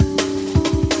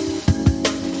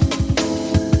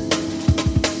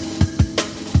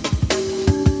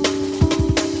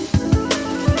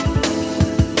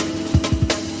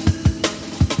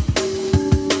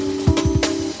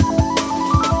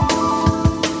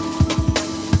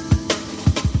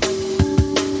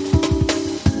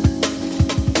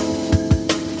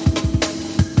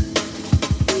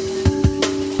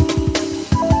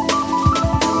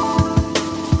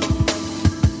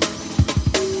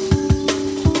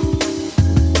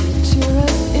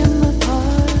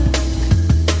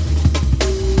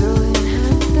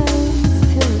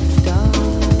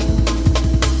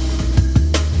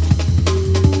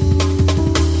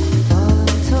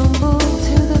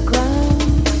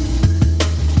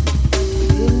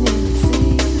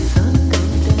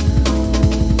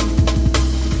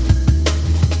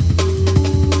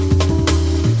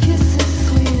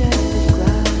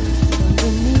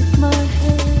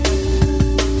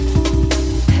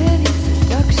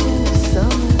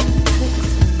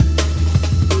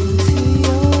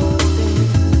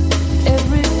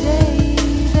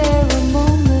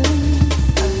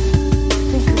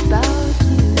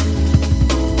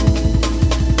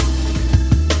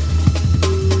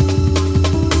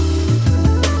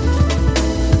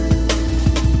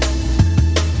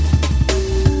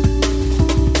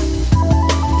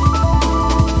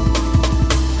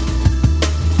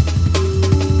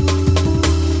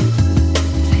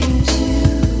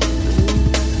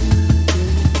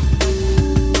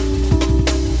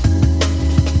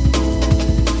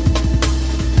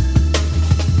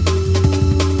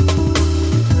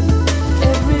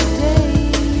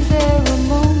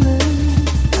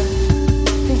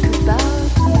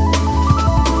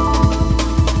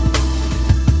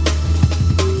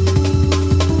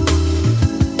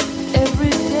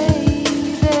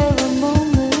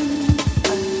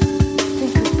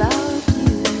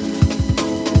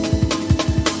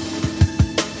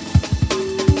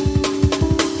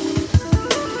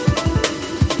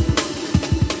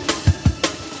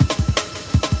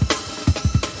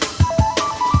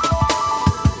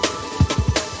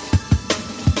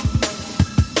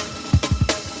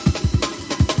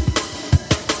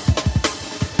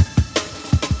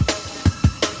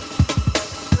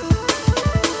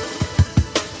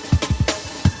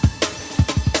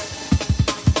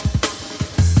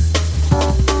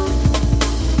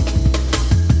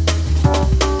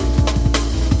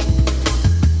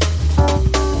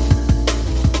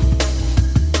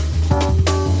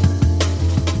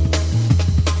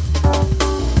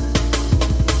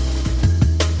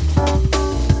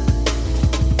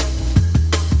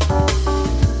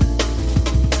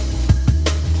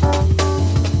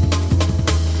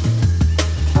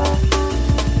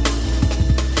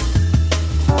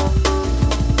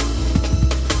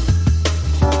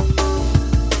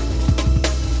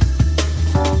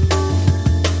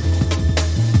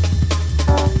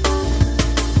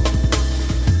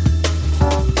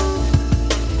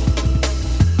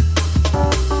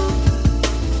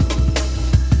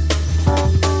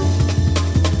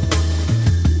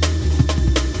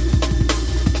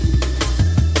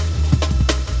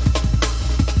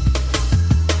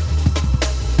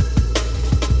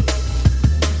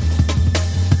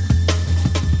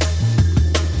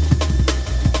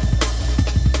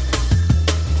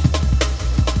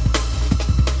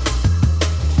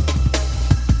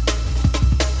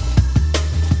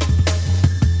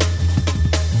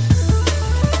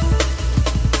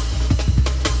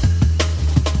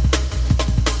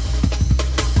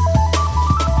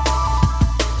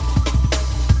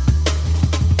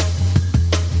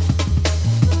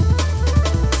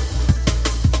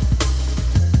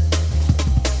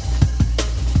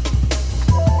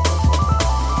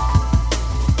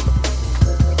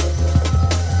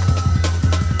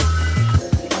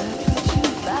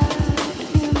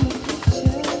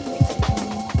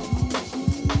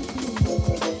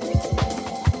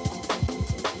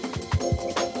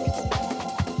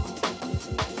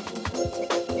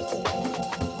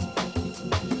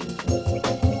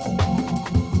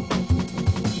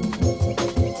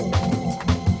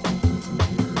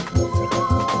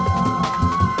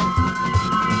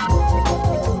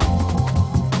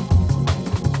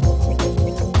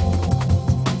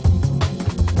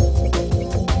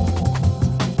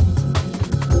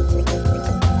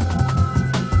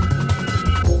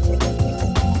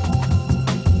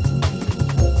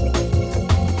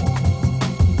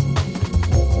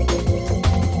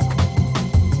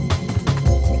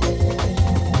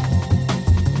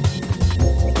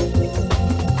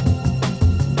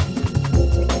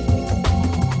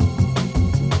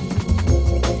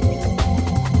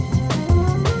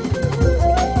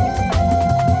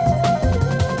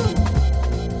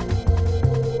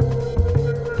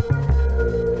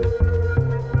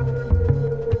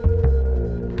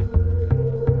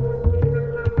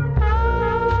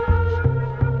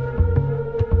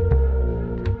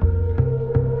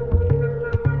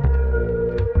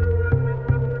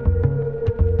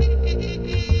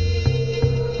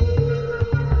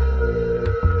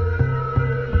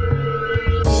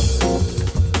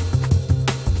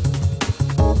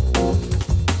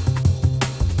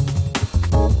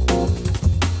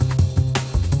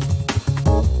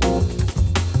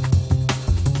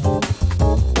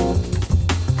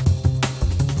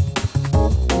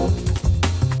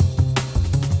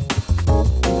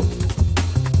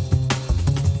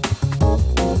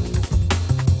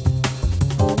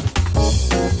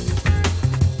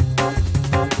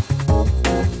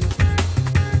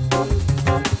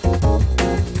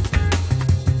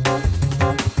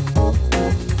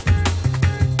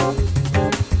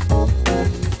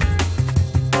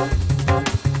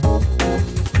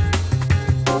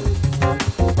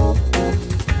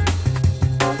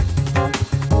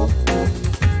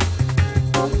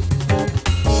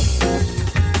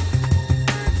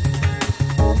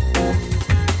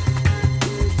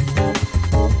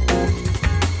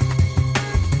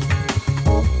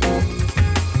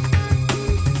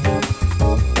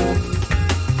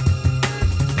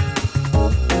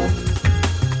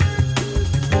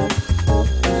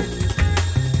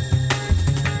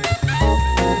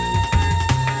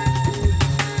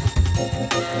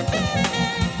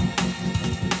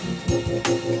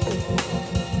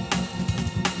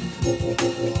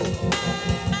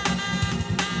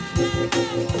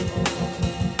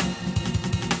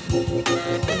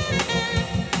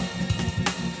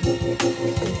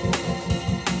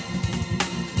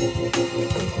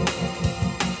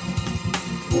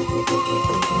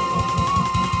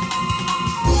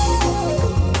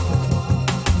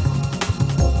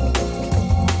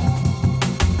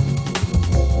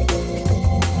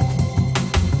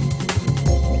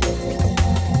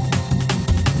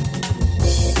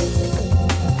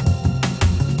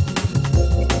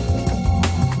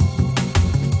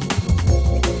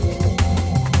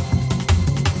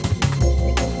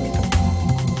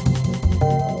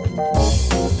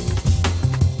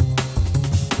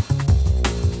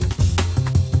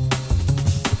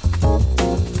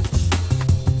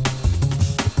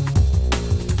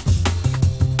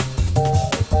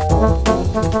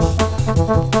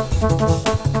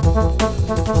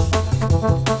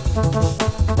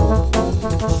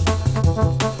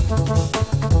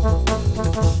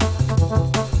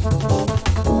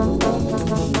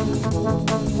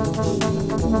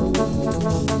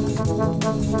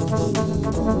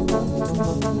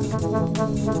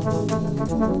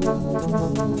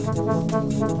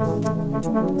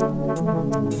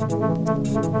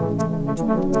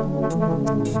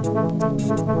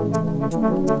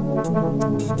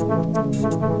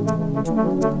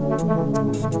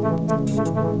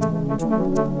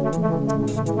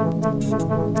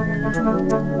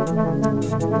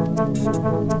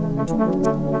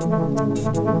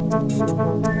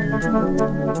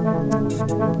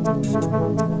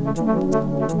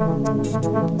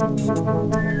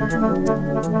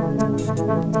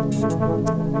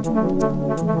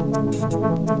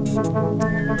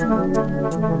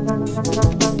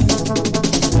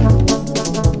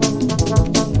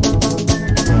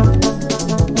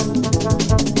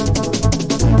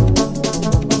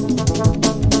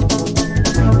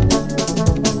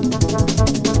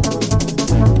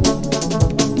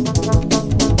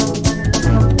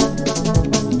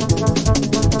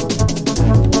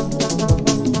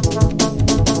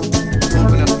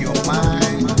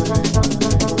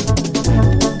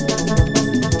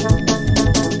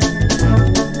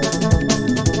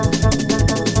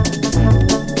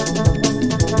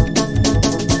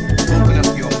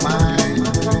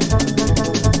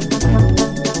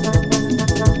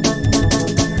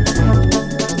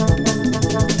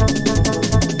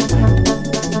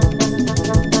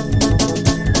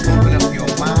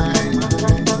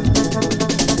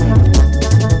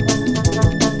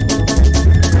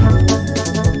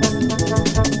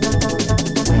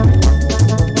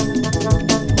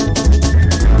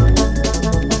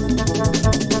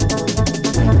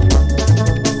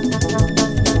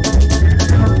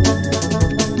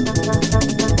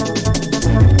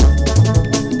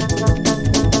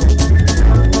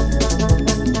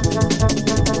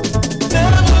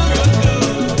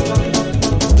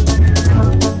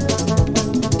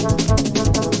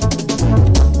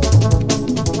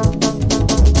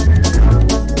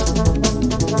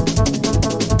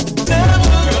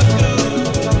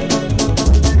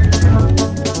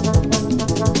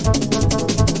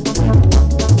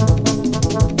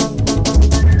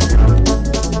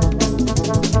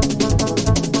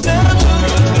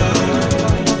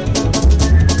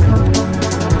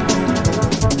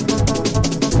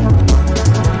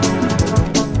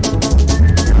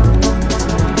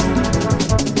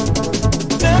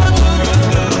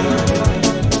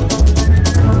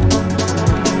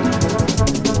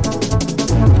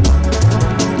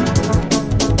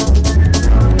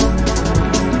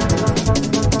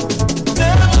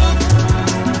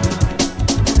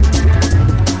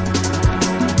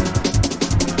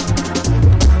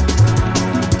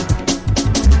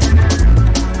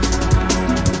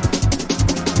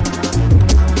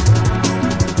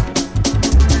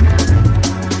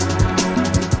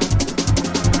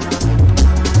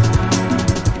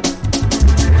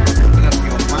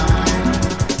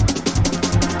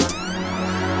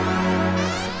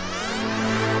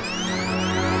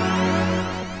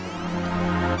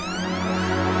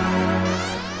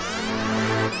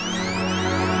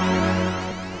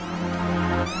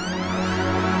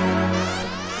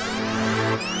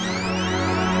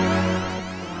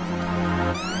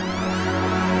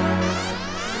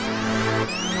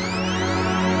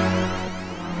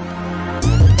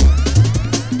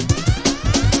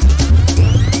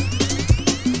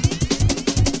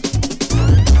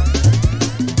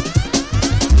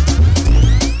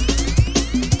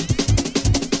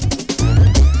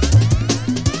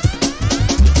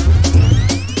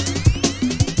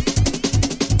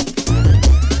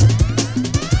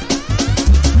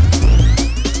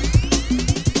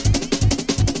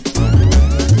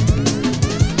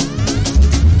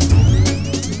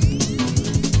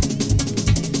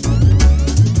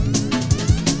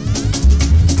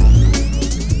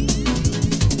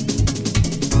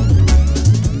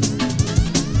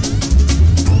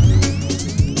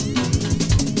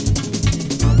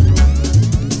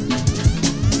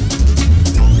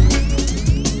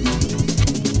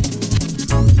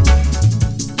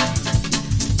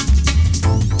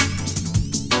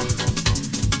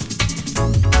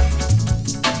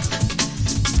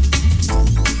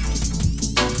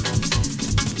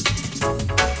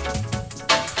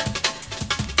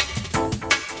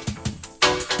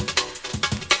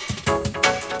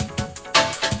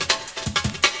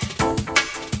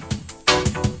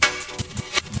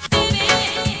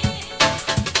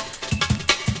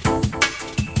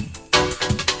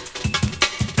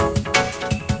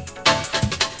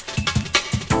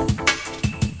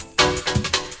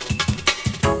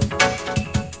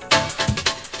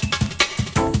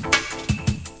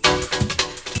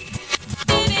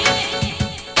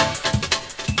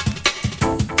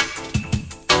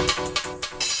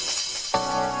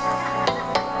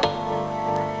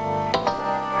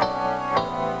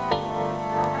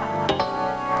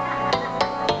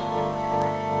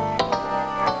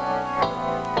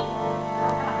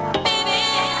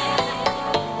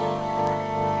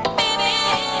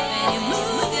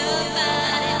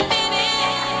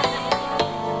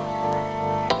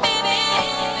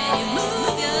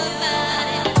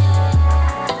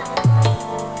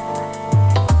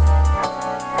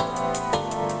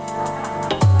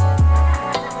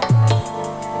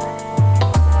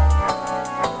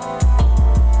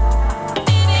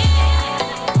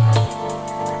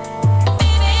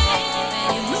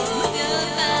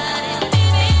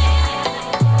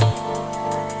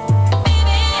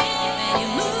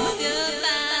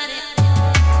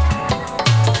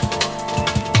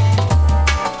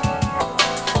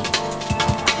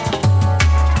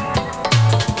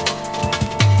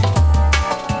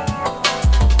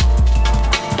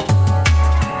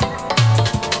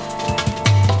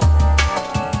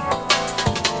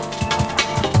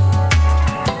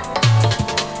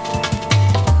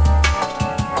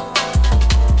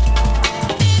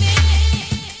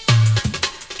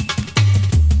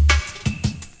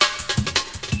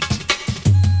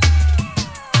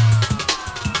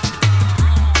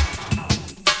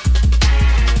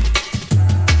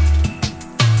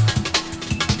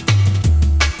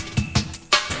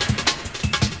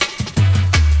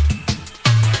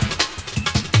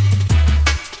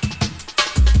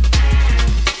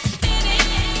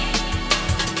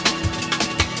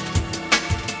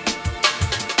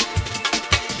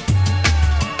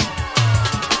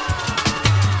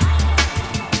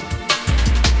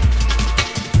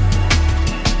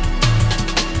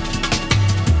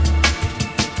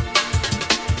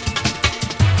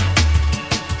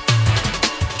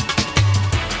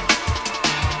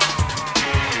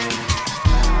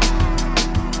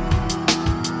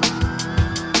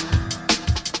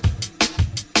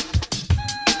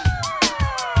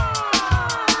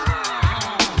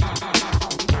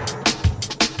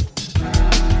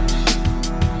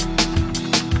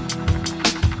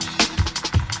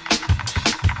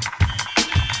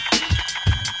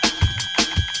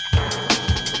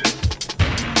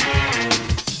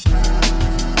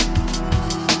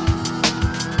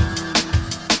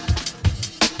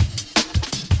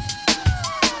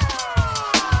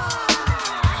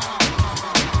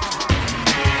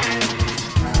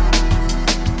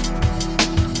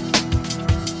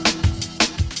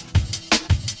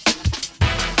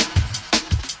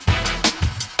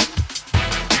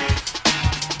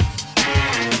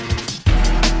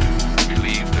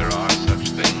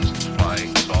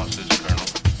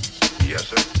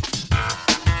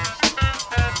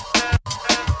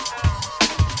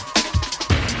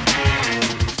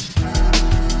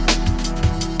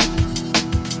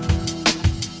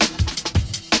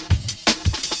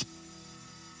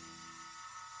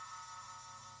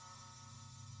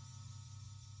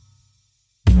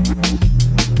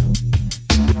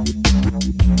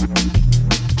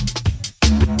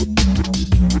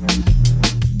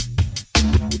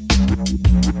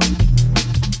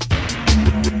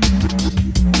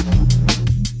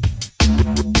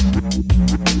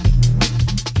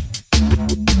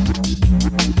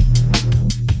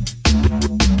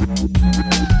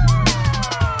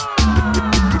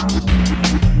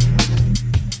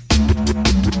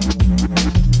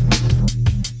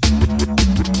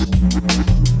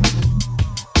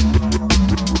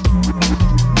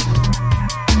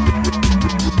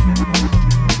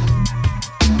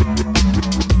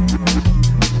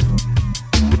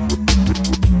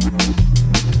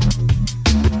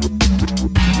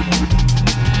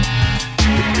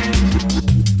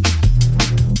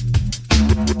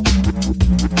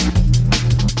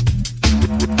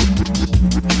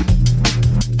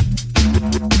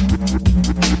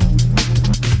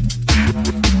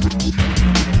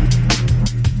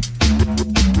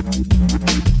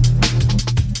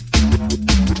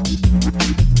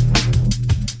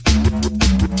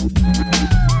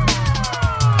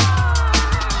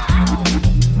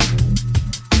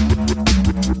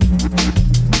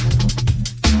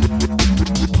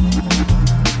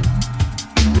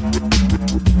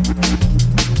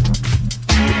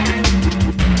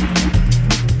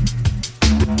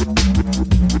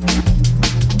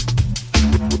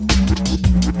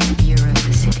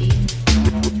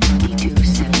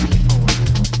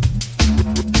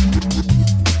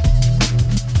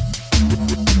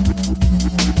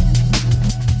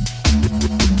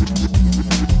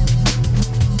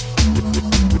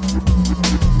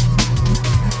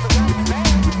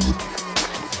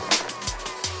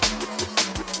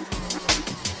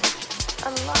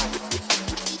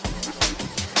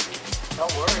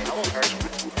 Don't worry, I won't hurt you.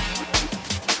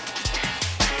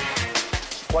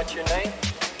 What's your name?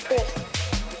 Chris.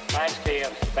 Mine's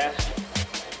T.F. Sebastian.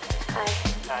 Hi.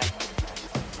 Hi.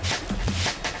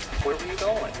 Where were you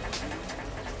going?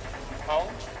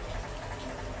 Home?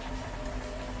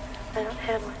 I don't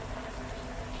have one.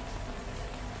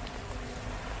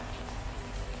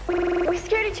 We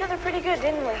scared each other pretty good,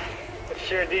 didn't we? It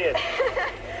sure did.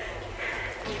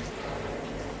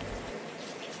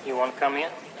 You want to come in?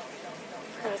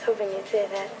 I was hoping you'd say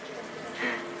that.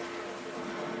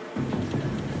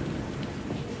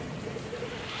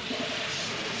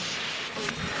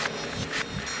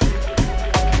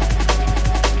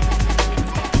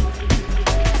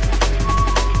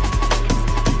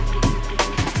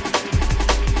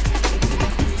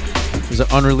 There's an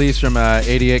unreleased from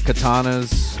 88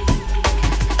 Katanas.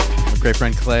 My great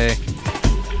friend Clay.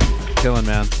 Killing,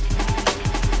 man.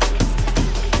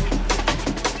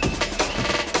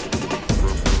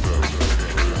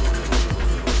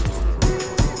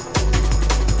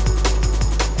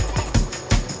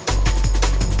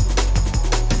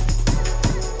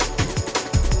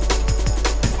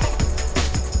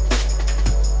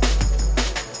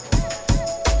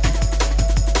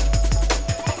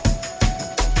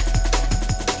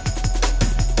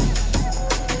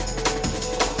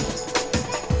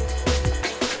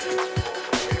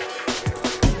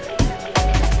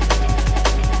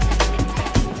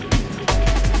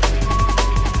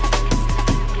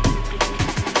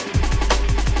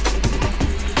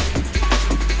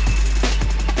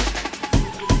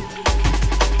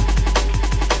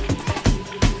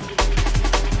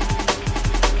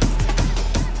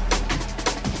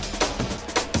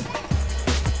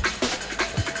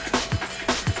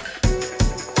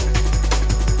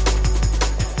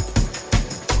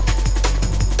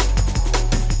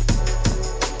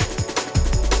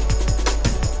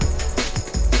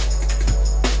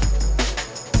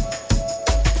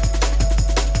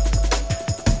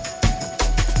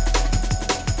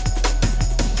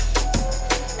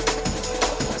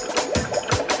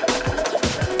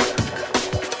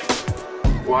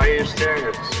 Why are you staring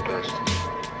at us, Sebastian?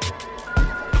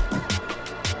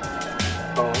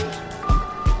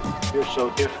 Holmes, you're so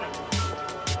different.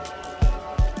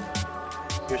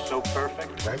 You're so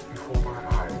perfect. Right before my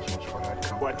eyes was what I'd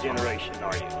come. What generation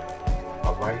are you?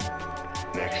 A light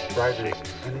as bright as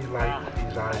any light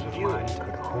these eyes of mine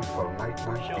could hope a light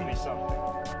might Show me be. something.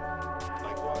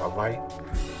 A light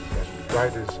as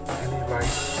bright as any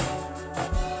light.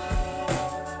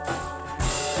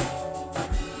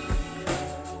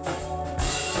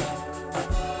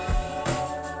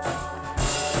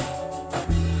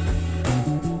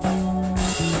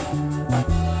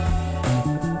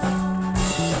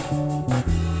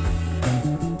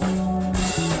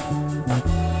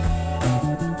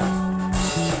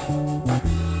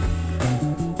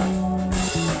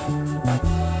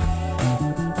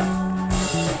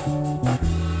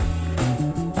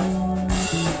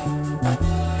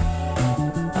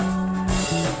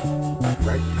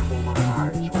 Right before my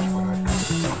eyes was what I'd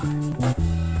come to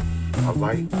find. A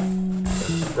light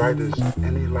as bright as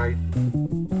any light.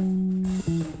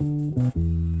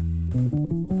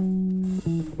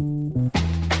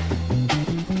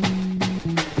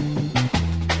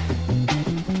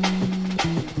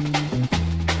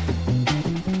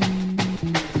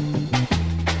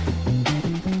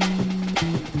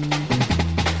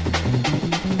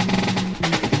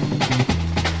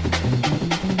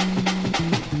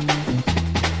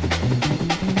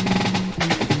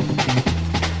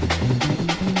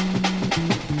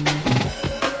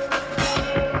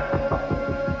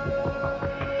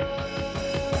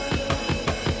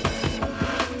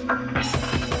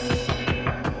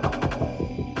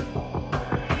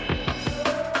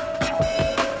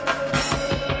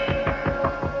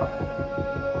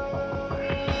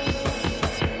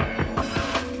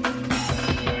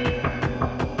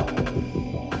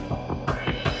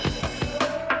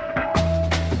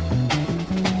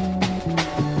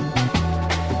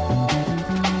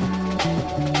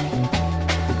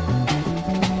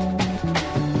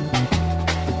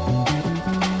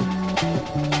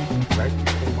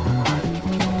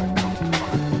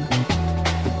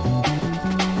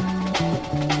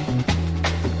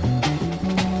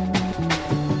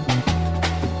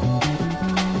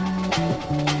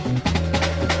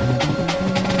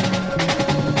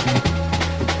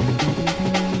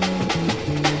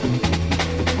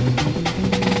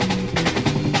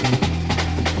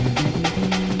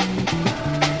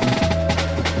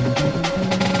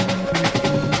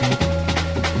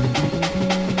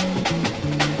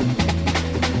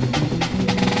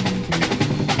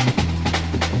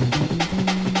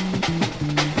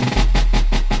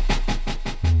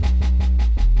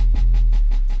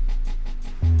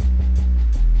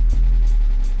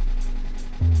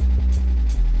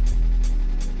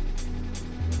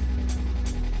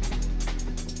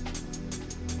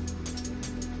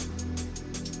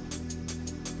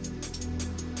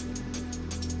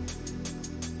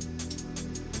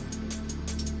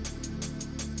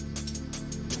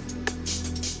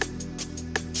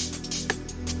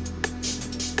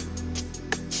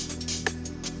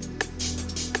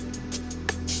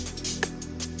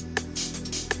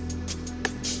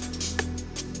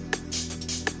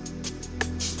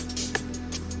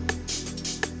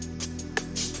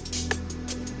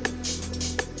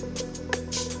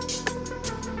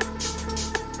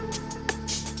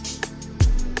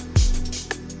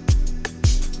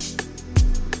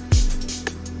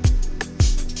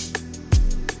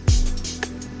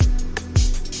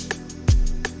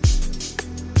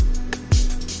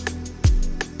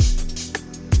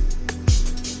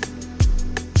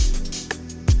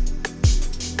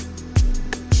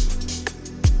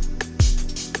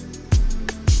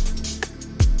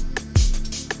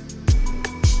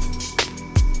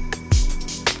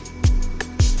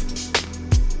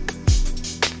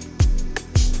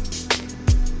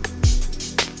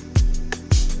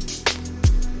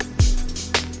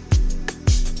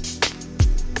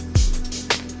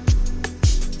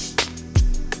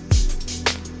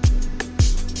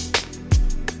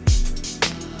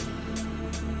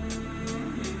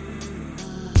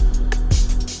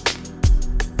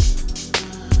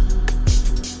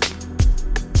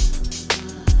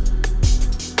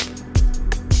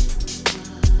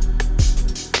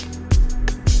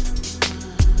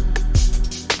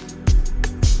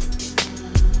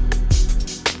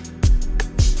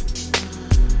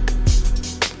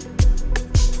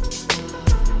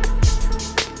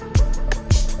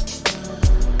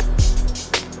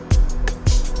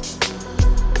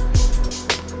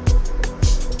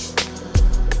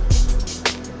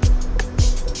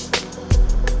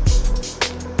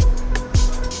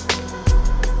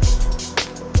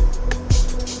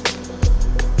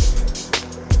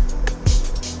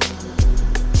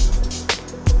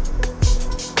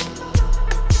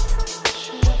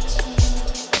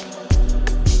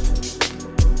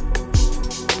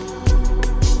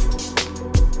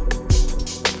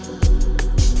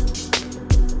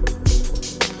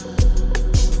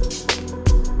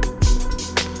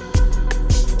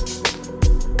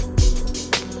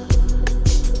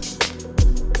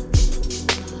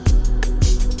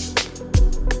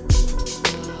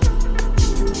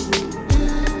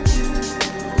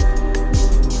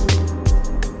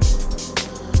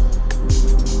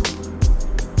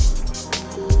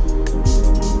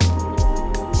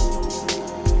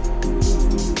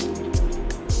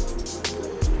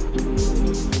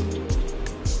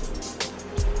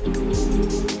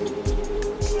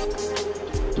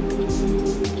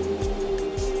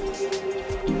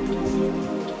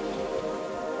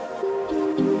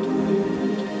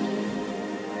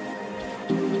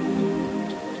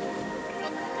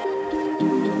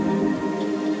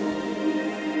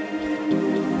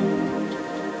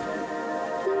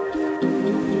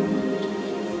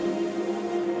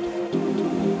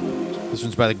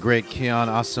 Sessions by the great Kian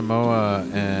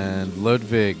Asamoah and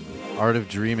Ludwig, Art of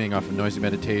Dreaming off of Noisy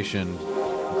Meditation.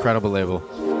 Incredible label.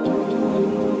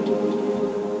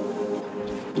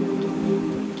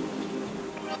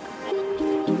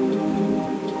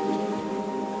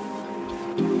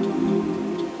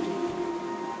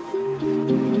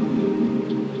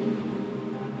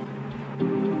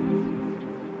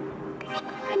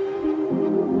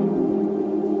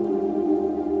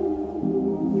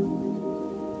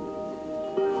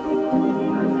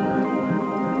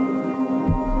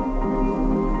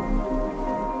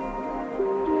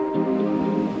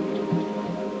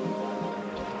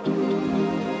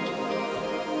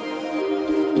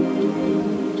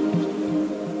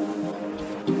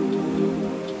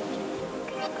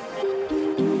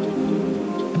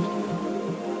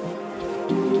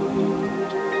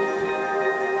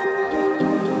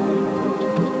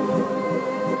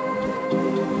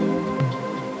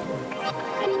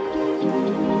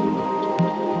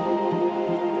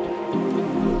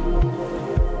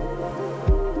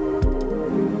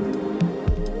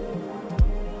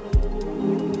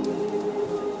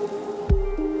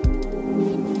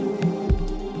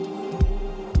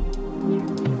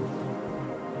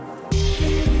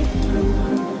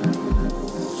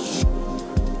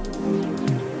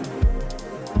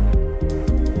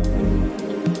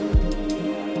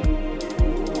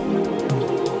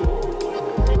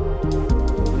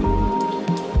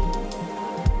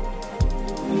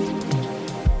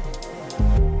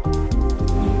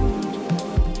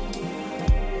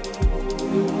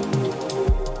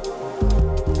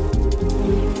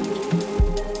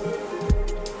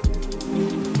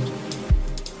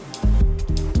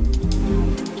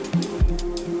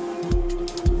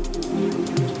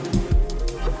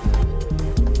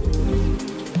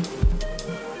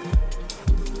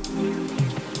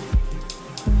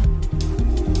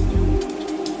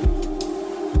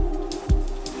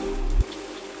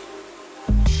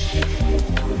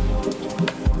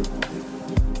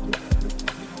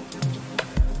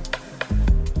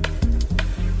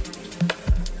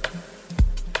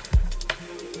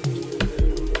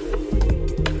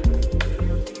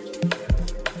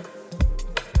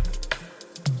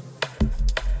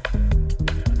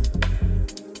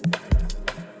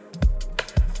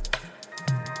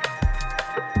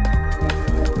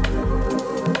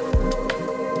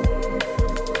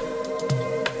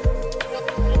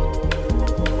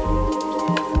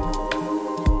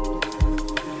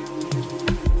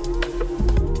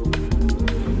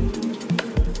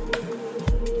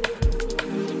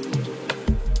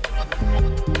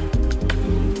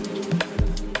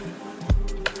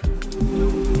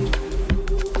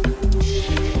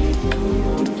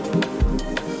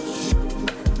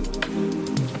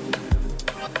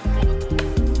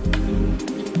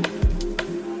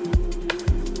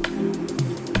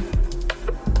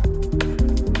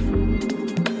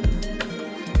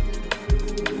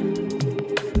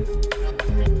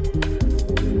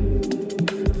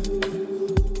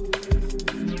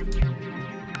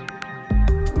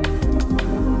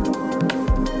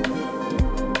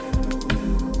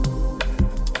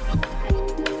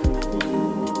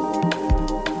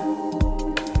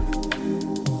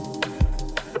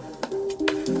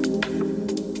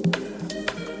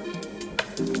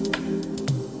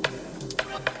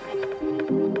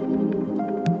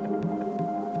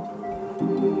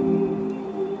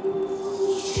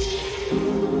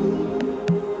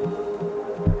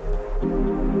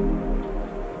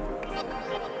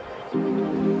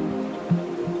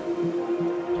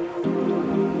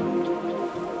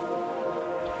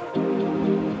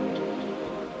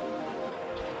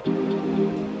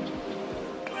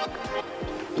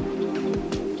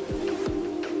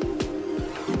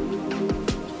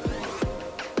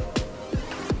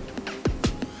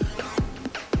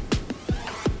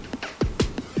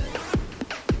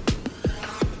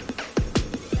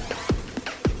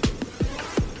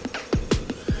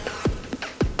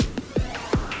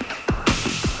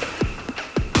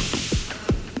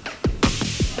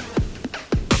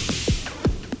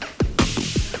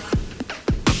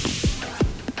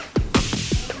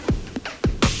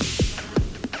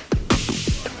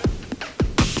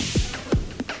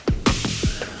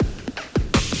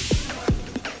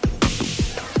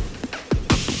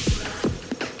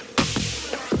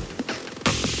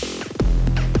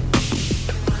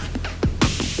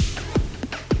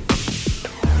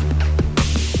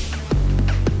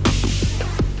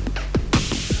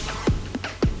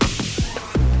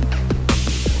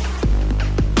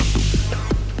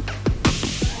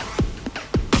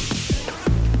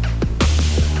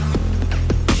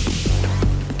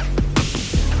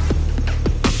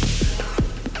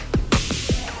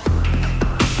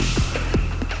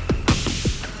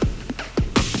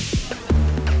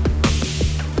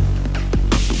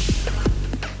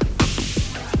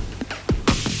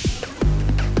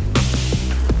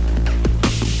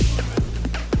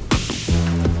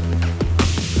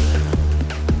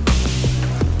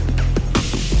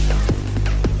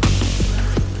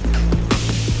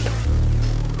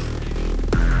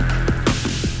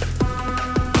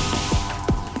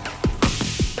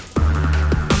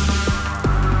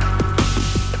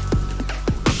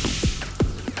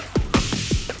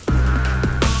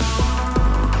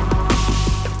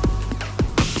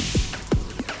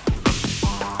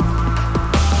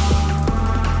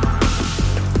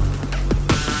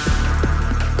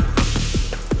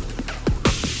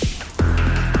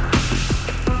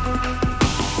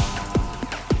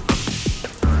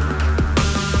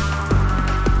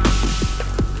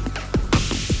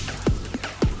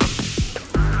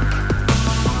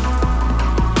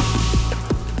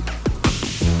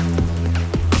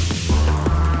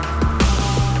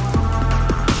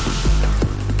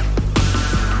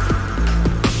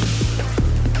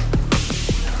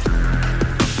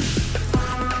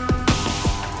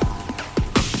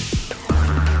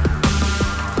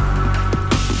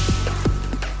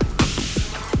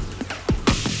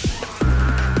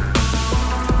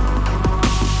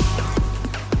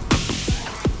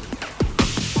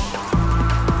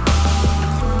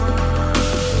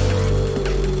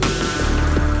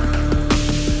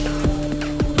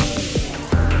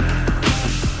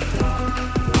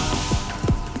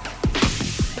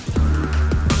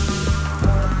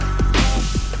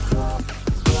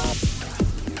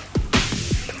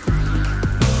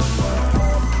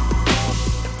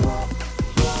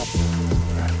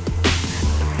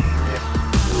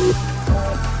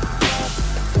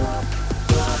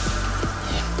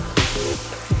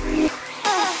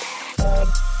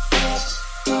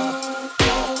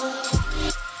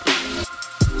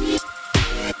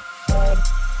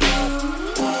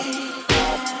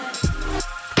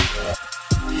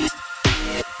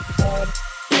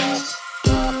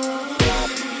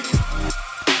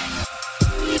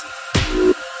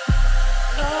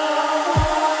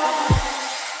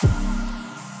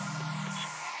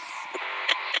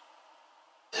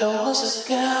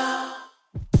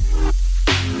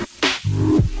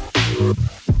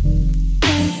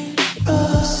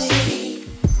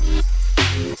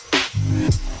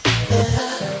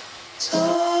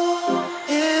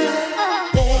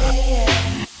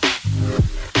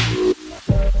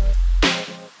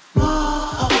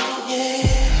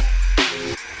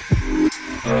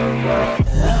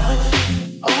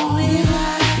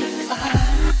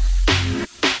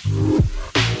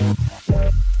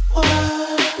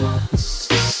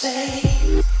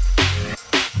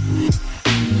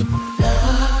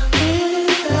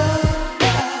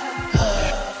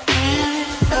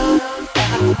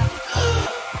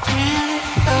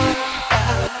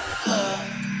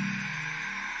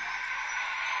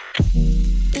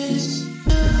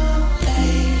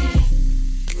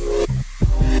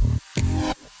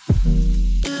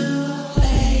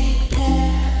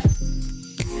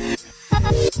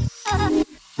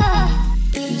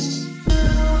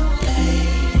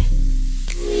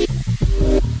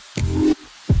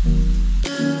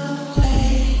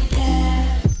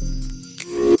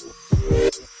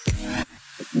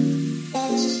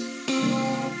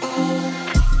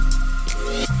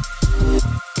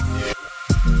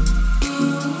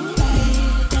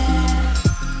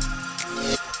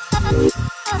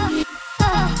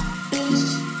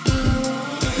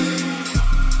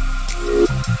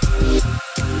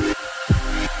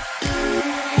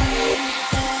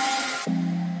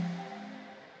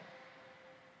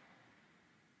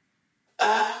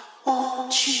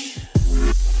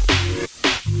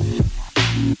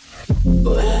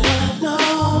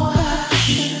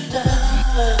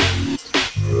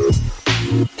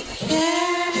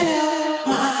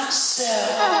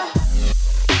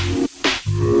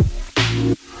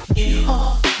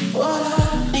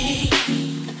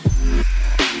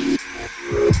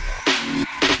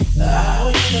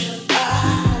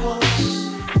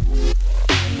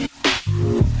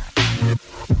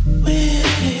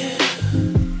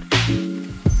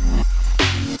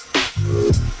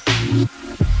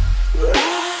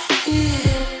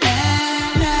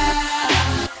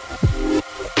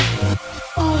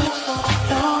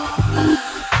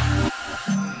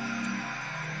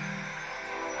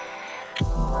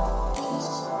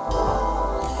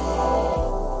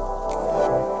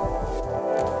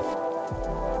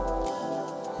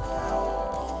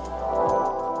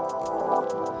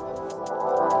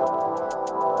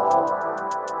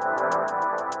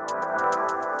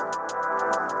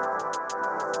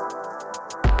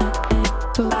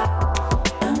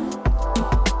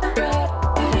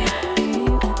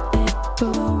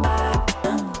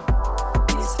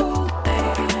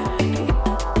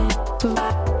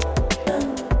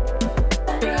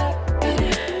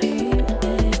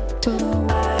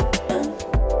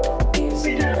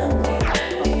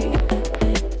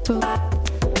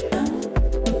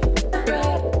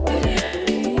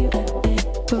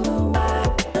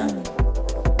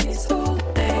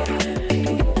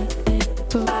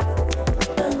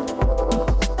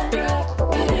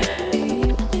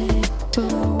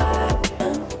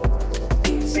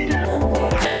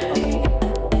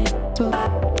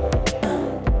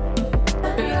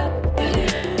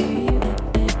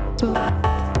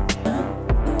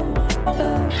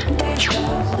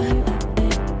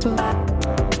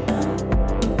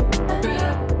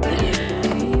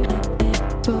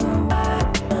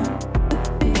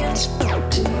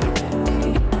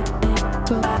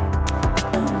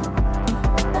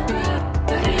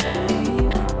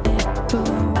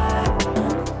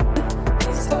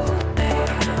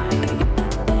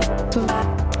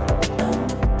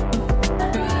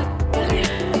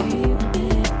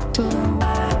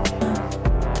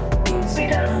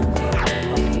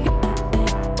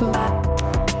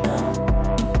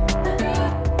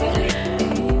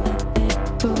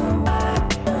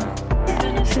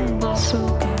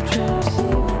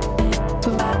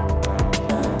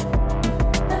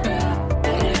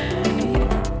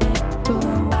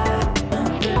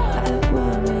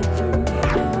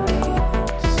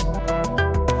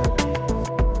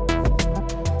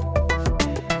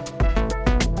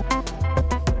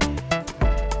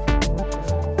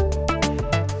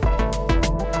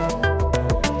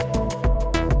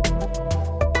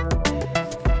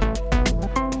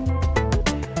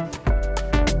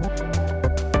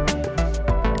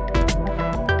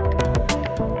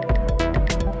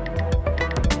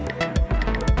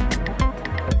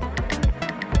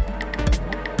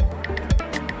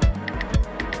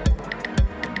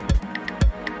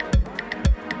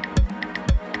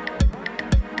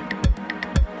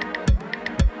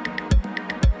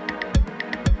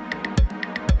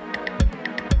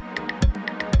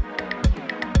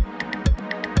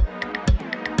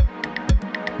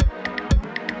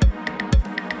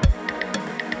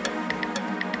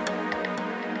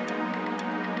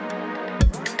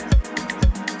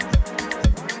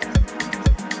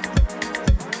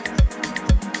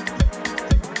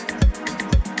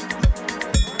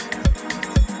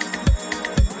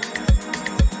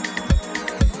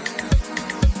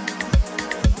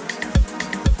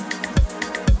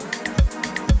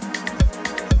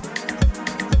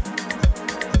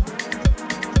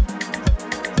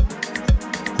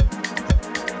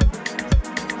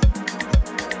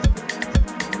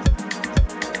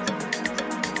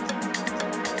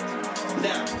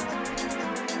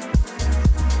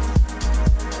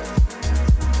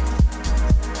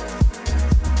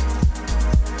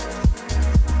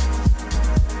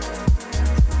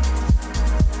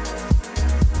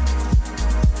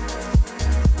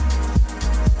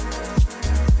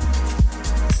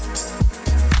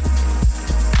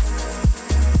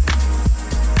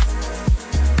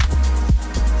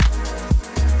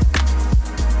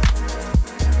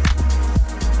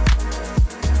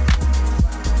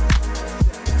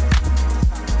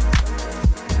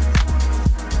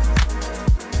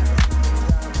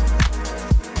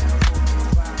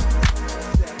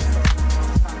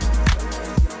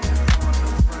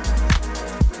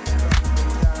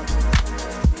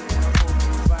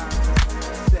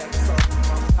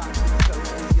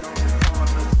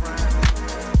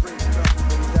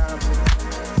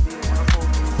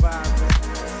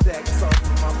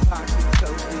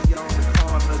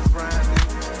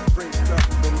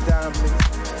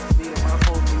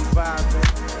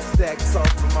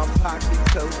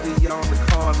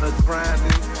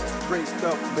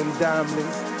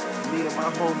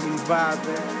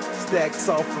 Stacks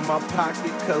off in my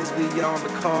pocket, cause we on the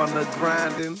corner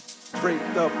grinding.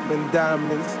 Draped up in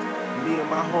diamonds, me and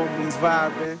my homies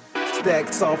vibing.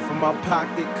 Stacks off in my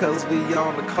pocket, cause we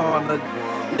on the corner.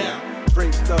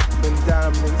 Draped up in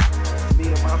diamonds, me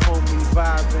and my homies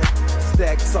vibing.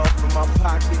 Stacks off in my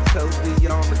pocket, cause we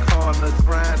on the corner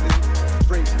grinding.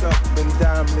 Draped up in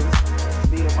diamonds,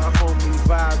 me and my homies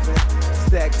vibing.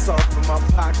 Stacks off in my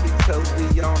pocket, cause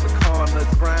we on the corner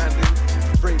grinding.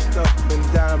 Draped up in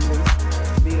diamonds,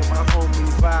 me and my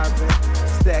homies vibing.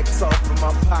 Stacks off in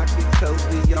my pocket, cause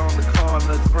we on the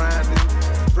corner grinding.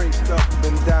 Draped up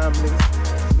in diamonds,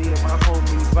 me and my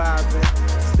homies vibing.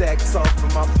 Stacks off in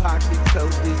my pocket,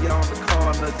 cause we on the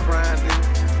corner grinding.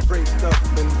 Draped up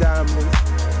in diamonds,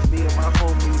 me and my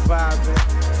homies vibing.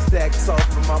 Stacks off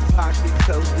in my pocket,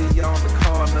 cause we on the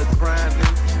corner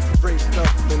grinding. Draped up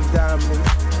in diamonds,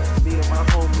 me and my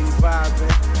homies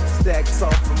vibing. Stacks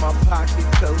off in my pocket,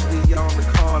 cause we on the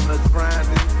corner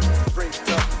grinding. Draped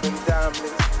up in diamonds,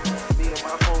 me and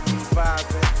my homies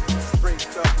vibing.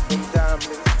 Draped up in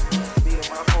diamonds, me and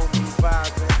my homies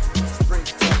vibing.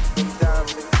 Draped up in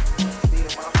diamonds, me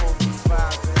and my homies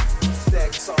vibing.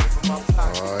 Stacks off in my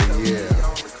pocket, cause we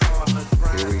on the corner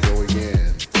grinding. Here we go again.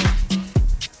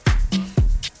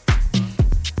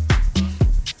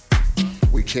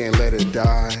 We can't let it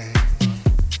die.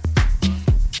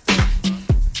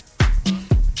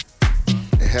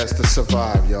 Has to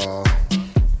survive, y'all.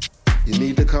 You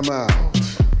need to come out.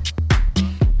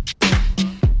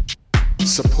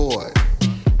 Support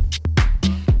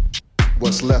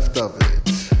what's left of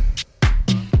it.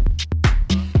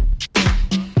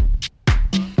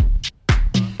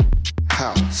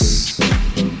 House.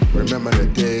 Remember the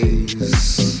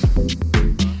days.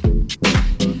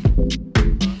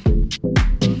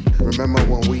 Remember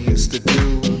when we used to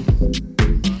do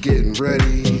getting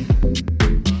ready.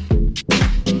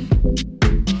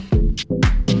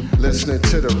 Listening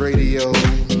to the radio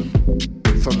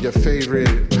from your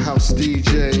favorite house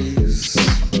DJs.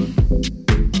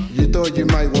 You thought you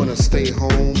might want to stay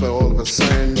home, but all of a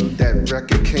sudden that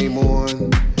record came on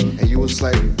and you was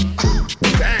like, oh,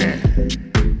 damn,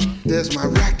 there's my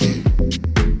record.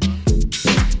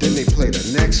 Then they play the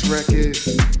next record,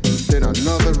 then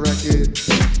another record.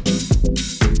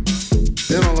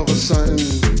 Then all of a sudden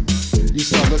you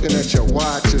start looking at your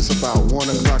watch, it's about 1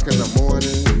 o'clock in the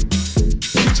morning.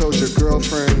 Told your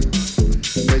girlfriend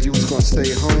that you was gonna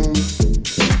stay home,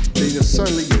 then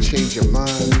suddenly you change your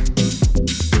mind.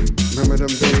 Remember them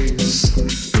days?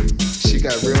 She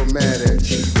got real mad at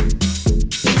you.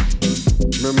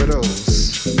 Remember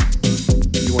those?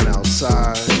 You went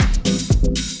outside.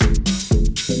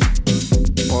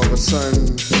 All of a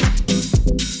sudden,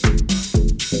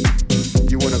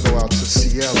 you wanna go out to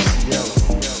Seattle,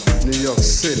 New York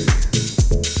City.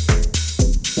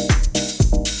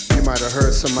 You might have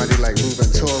heard somebody like Ruben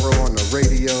Toro on the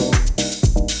radio.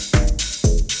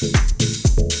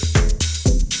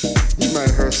 You might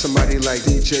have heard somebody like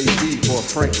DJ Deep or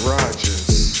Frank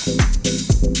Rogers.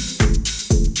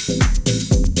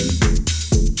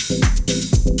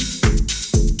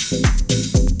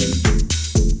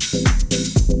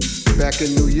 Back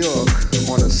in New York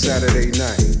on a Saturday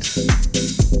night,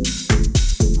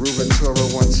 Ruben Toro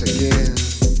once again.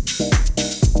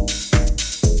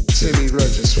 Timmy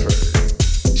Regisford,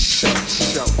 shout,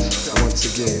 once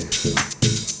again.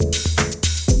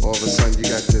 All of a sudden you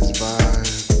got this vibe.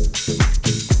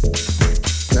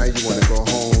 Now you wanna go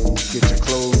home, get your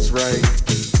clothes right,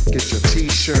 get your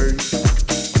t-shirt,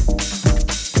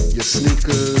 your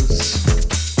sneakers,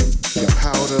 your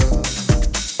powder,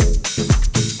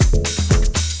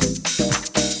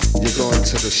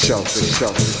 to the shelter.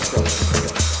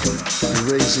 You're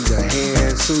raising your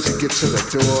hand as soon as you get to the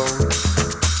door.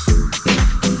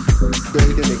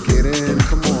 Begging to get in.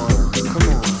 Come on.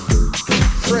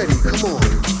 Freddie, come on.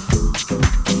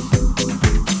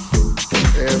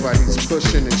 Everybody's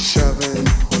pushing and shoving.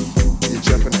 You're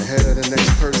jumping ahead of the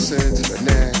next person to the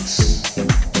next.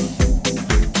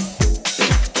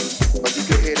 But you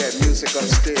can hear that music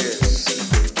upstairs.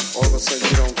 All of a sudden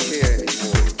you don't care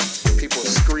anymore. People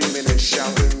screaming and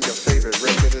shouting. Your favorite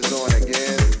record is on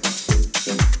again.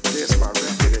 There's my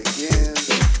record again.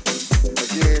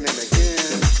 Again and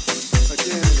again.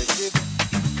 Again and again.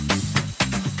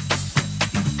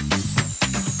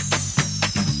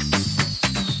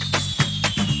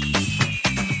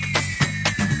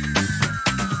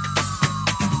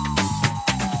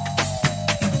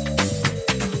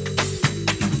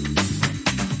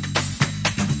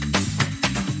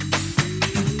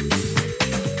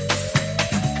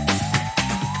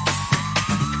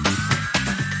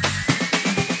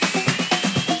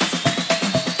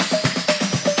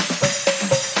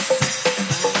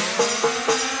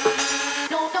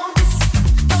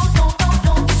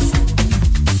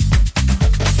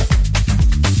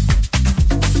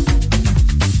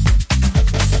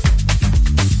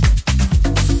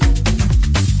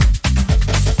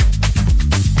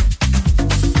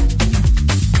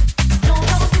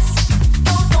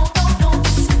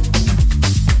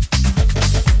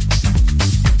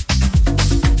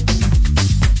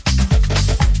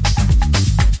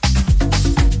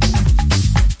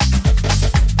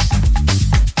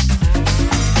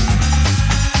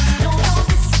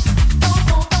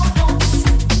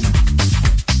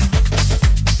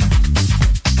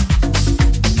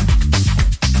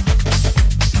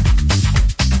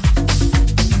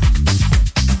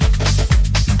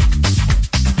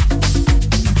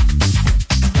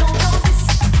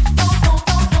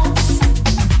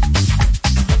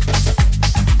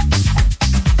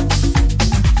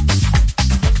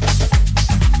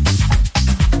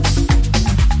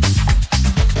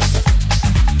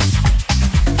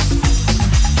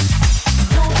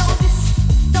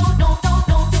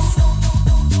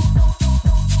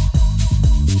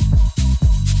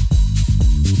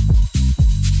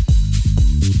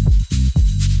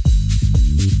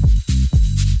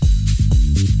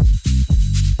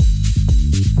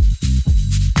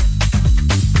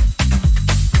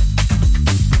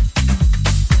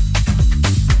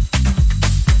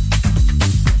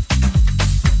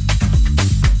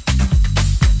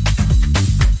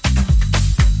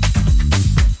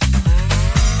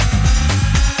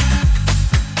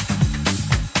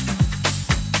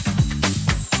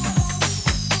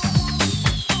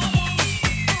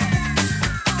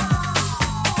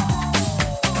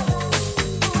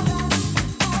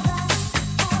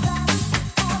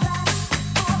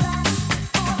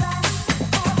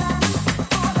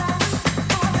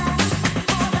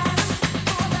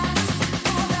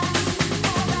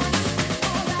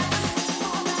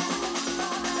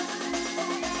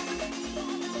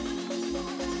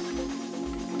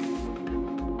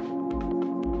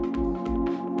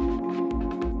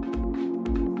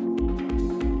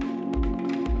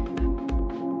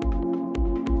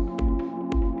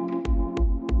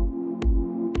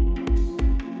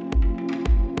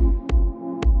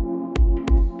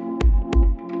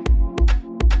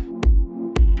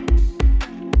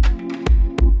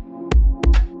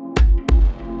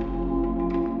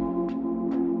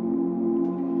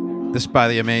 This by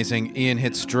the amazing Ian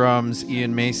Hits Drums,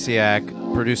 Ian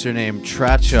Masiak, producer named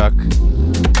Trachuk,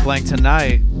 playing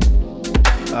tonight,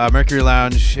 Mercury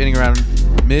Lounge, hitting around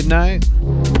midnight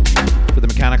for the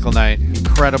Mechanical Night.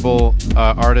 Incredible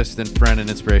artist and friend and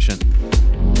inspiration.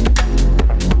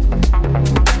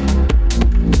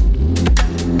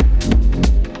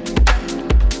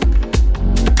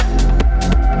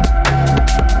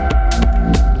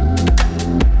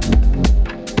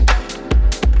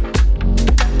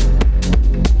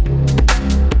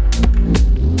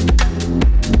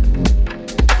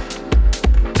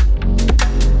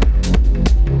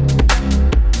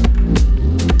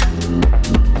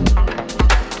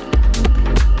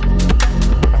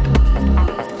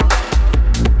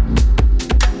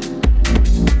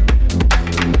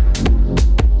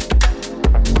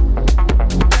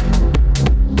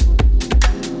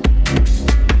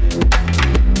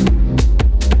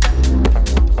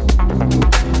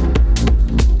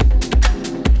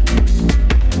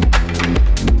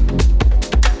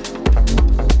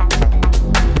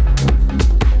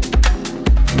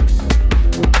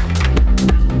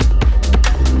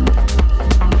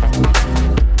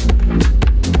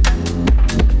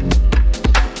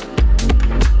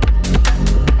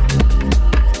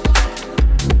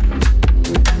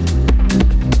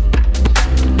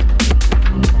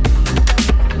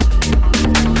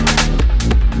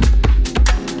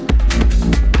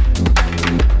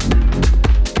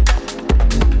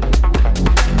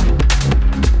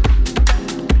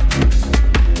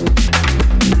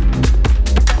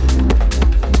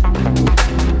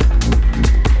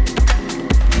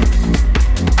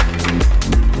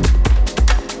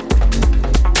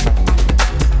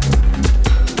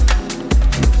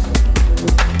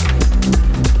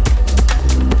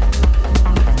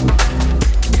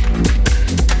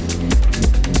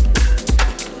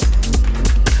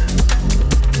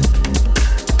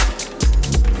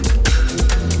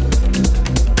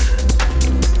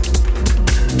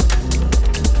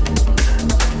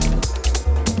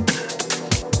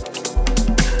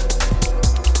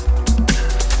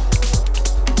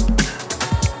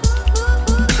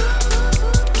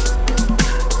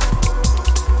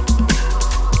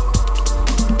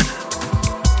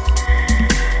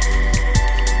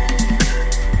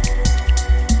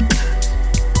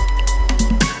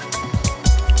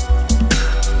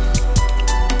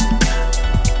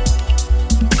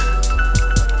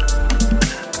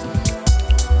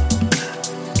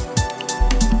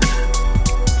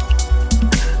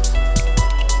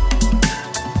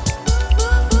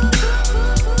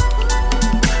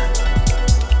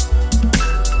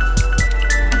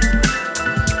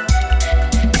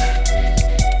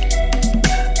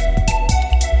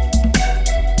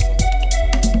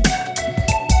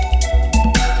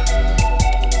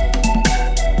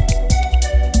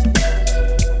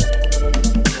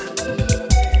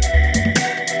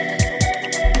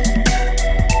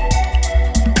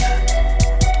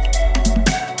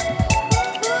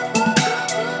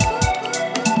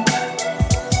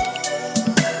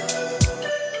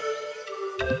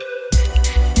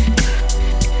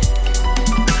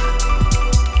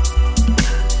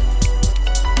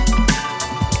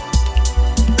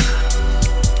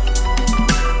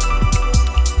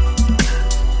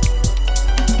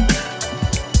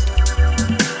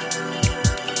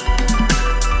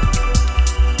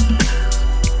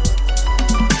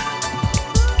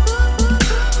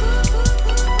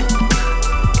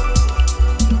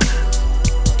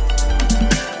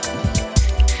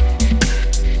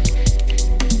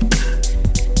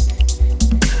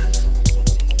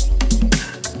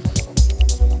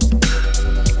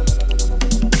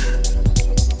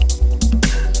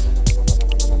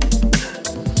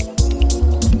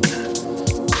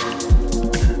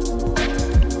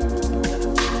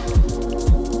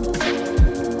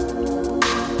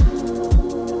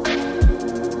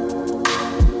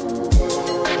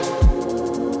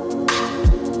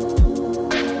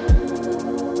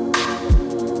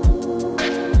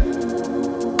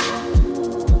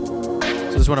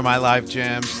 This is one of my live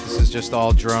jams. This is just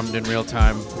all drummed in real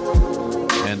time.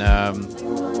 And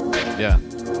yeah,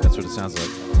 that's what it sounds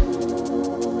like.